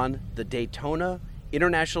standing on the Daytona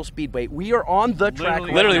International Speedway. We are on the track.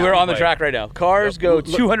 Literally, we're on the track right now. Cars go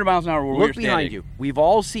 200 miles an hour where we're Look behind you. We've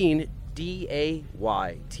all seen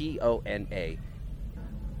Daytona.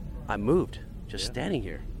 I'm moved just standing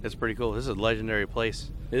here. It's pretty cool. This is a legendary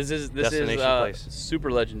place. This is place. super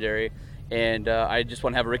legendary, and I just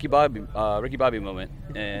want to have a Ricky Bobby moment.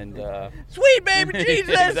 And sweet baby Jesus,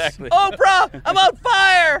 exactly. Oprah, I'm on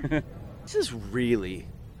fire. This is really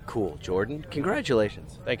cool, Jordan.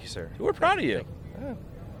 Congratulations. Thank you, sir. We're proud of you.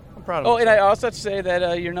 I'm proud of Oh, myself. and I also have to say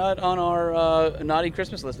that you're not on our naughty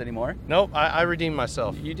Christmas list anymore. Nope, I redeemed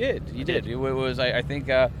myself. You did. It was, I think,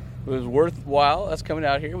 it was worthwhile us coming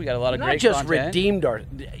out here. We got a lot of great content.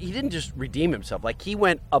 He didn't just redeem himself. Like, he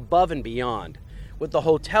went above and beyond with the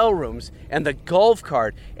hotel rooms and the golf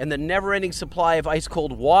cart and the never-ending supply of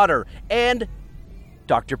ice-cold water and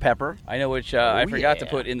Dr. Pepper. I know, which I forgot to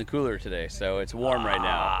put in the cooler today, so it's warm right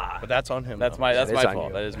now. But that's on him. That's my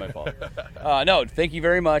fault. That is my fault. No, thank you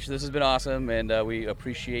very much. This has been awesome, and we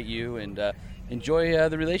appreciate you and enjoy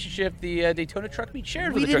the relationship the Daytona Truck Meet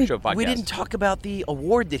shared with the Truck Show podcast. We didn't talk about the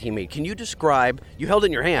award that he made. Can you describe? You held it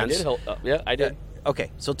in your hands. I did.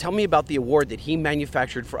 Okay, so tell me about the award that he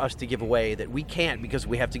manufactured for us to give away that we can't because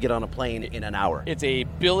we have to get on a plane in an hour. It's a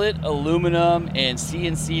billet aluminum and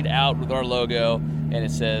CNC'd out with our logo, and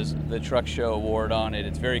it says the Truck Show Award on it.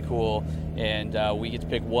 It's very cool, and we get to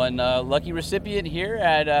pick one lucky recipient here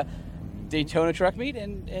at Daytona Truck Meet,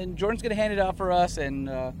 and Jordan's going to hand it out for us, and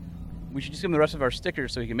we should just give him the rest of our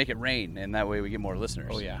stickers so he can make it rain, and that way we get more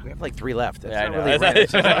listeners. Oh, yeah. We have like 3 left. That's I not know. really rain.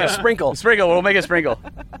 It's like a sprinkle. Sprinkle. We'll make a sprinkle.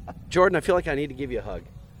 Jordan, I feel like I need to give you a hug.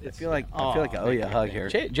 I feel like I owe you a hug here.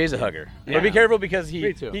 Jay's a hugger. Yeah. But be careful because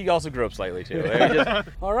he also grew up slightly too.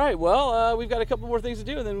 All right, well, we've got a couple more things to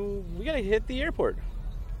do, and then we got to hit the airport.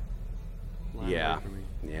 Yeah.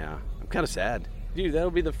 I'm kind of sad. Dude,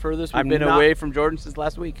 that'll be the furthest we've been away from Jordan since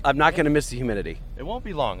last week. I'm not going to miss the humidity. It won't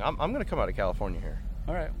be long. I'm going to come out of California here.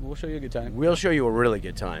 All right, we'll show you a good time. We'll show you a really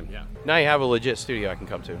good time. Yeah. Now you have a legit studio I can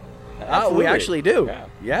come to. We actually do.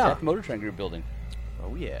 Yeah. At the Motor Trend Group building.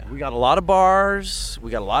 Oh, yeah. We got a lot of bars. We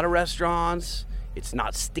got a lot of restaurants. It's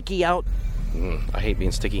not sticky out. I hate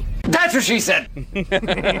being sticky. That's what she said.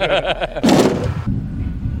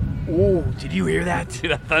 Ooh, did you hear that?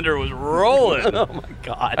 Dude, that thunder was rolling. Oh, my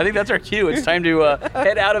God. I think that's our cue. It's time to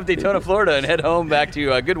head out of Daytona, Florida, and head home back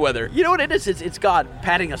to good weather. You know what it is? It's God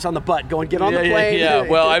patting us on the butt, going, get on the plane. Yeah,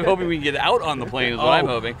 well, I'm hoping we can get out on the plane is what I'm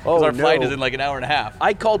hoping. Because our flight is in like an hour and a half.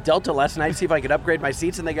 I called Delta last night to see if I could upgrade my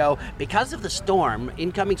seats, and they go, because of the storm,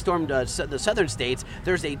 incoming storm to the southern states,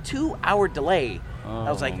 there's a 2-hour delay. I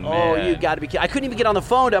was like, man. you got to be kidding. I couldn't even get on the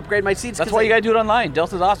phone to upgrade my seats. That's why you got to do it online.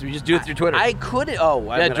 Delta's awesome. You just do it through Twitter. I couldn't. I'm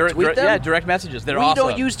gonna tweet them? Yeah, direct messages. They're we awesome.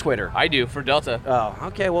 don't use Twitter. I do for Delta. Oh,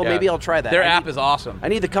 okay. Well, maybe I'll try that. Their app is awesome. I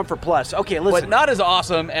need the Comfort Plus. Okay, listen. But not as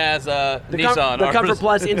awesome as Nissan. The Comfort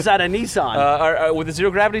Plus inside a Nissan. With the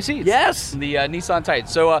zero gravity seats. Yes. The Nissan Titan.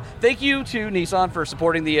 So thank you to Nissan for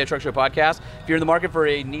supporting the Truck Show podcast. If you're in the market for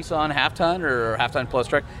a Nissan half-ton or half-ton plus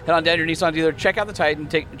truck, head on down to your Nissan dealer. Check out the Titan.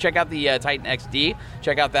 Check out the Titan XD.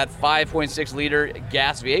 Check out that 5.6-liter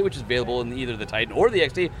gas V8, which is available in either the Titan or the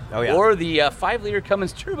XD. Oh, yeah. Or the 5-liter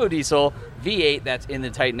Cummins turbo diesel V8 that's in the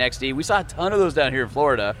Titan XD. We saw a ton of those down here in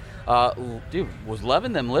Florida. Dude, was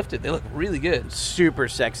loving them lifted. They look really good. Super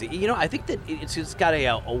sexy. You know, I think that it's got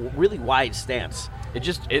a really wide stance.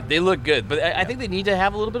 They look good, but I think they need to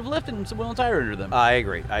have a little bit of lift and some wheel and tire under them. I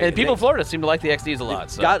agree. And people in Florida seem to like the XDs a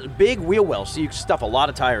lot. So. Got big wheel wells, so you can stuff a lot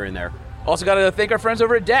of tire in there. Also got to thank our friends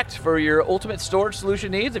over at Decked for your ultimate storage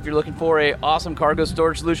solution needs. If you're looking for a awesome cargo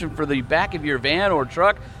storage solution for the back of your van or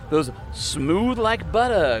truck, those smooth like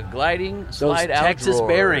butter gliding slide out Texas drawers.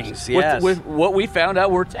 bearings, yes. With what we found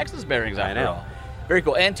out were Texas bearings after all. Very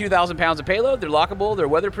cool. And 2,000 pounds of payload. They're lockable. They're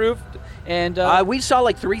weatherproof. And we saw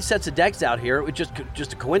like 3 sets of decks out here. It was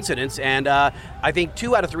just a coincidence. And I think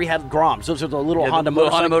 2 out of 3 had Groms. Those are the little Honda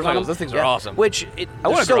motorcycles. Those things are awesome. Which I want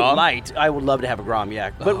they're a so Grom. light. I would love to have a Grom,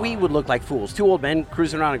 yeah. But we would look like fools. 2 old men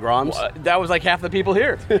cruising around in Groms. Well, that was like half the people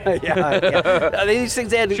here. yeah. These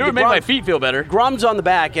things, they had sure make my feet feel better. Groms on the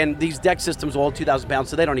back, and these deck systems will hold 2,000 pounds,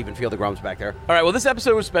 so they don't even feel the Groms back there. All right, well, this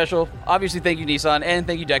episode was special. Obviously, thank you, Nissan, and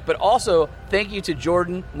thank you, Deck, but also thank you to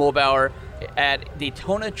Jordan Mulbauer at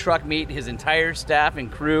Daytona Truck Meet, his entire staff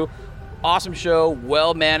and crew. Awesome show,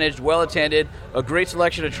 well managed, well attended, a great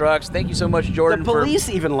selection of trucks. Thank you so much, Jordan. The police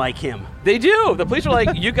even like him. They do. The police are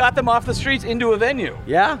like, you got them off the streets into a venue.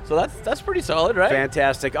 Yeah. So that's pretty solid, right?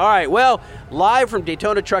 Fantastic. All right, well, live from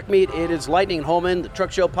Daytona Truck Meet, it is Lightning and Holman, the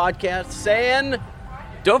Truck Show Podcast, saying...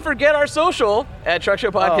 Don't forget our social at Truck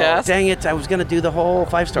Show Podcast. Oh, dang it. I was going to do the whole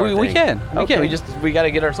 5-star thing. We can. Okay. We got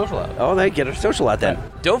to get our social out. Oh, they get our social out then.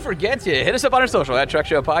 Don't forget to hit us up on our social at Truck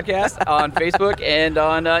Show Podcast on Facebook and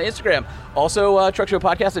on Instagram. Also,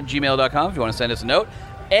 truckshowpodcast@gmail.com if you want to send us a note.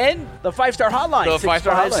 And the 5-star hotline. The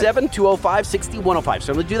 5-star hotline. 657-205-6105.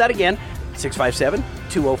 So I'm going to do that again.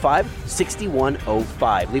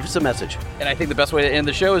 657-205-6105. Leave us a message. And I think the best way to end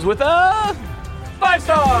the show is with a... 5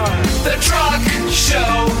 stars! The Truck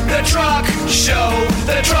Show, the Truck Show,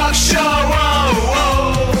 the Truck Show, oh, oh.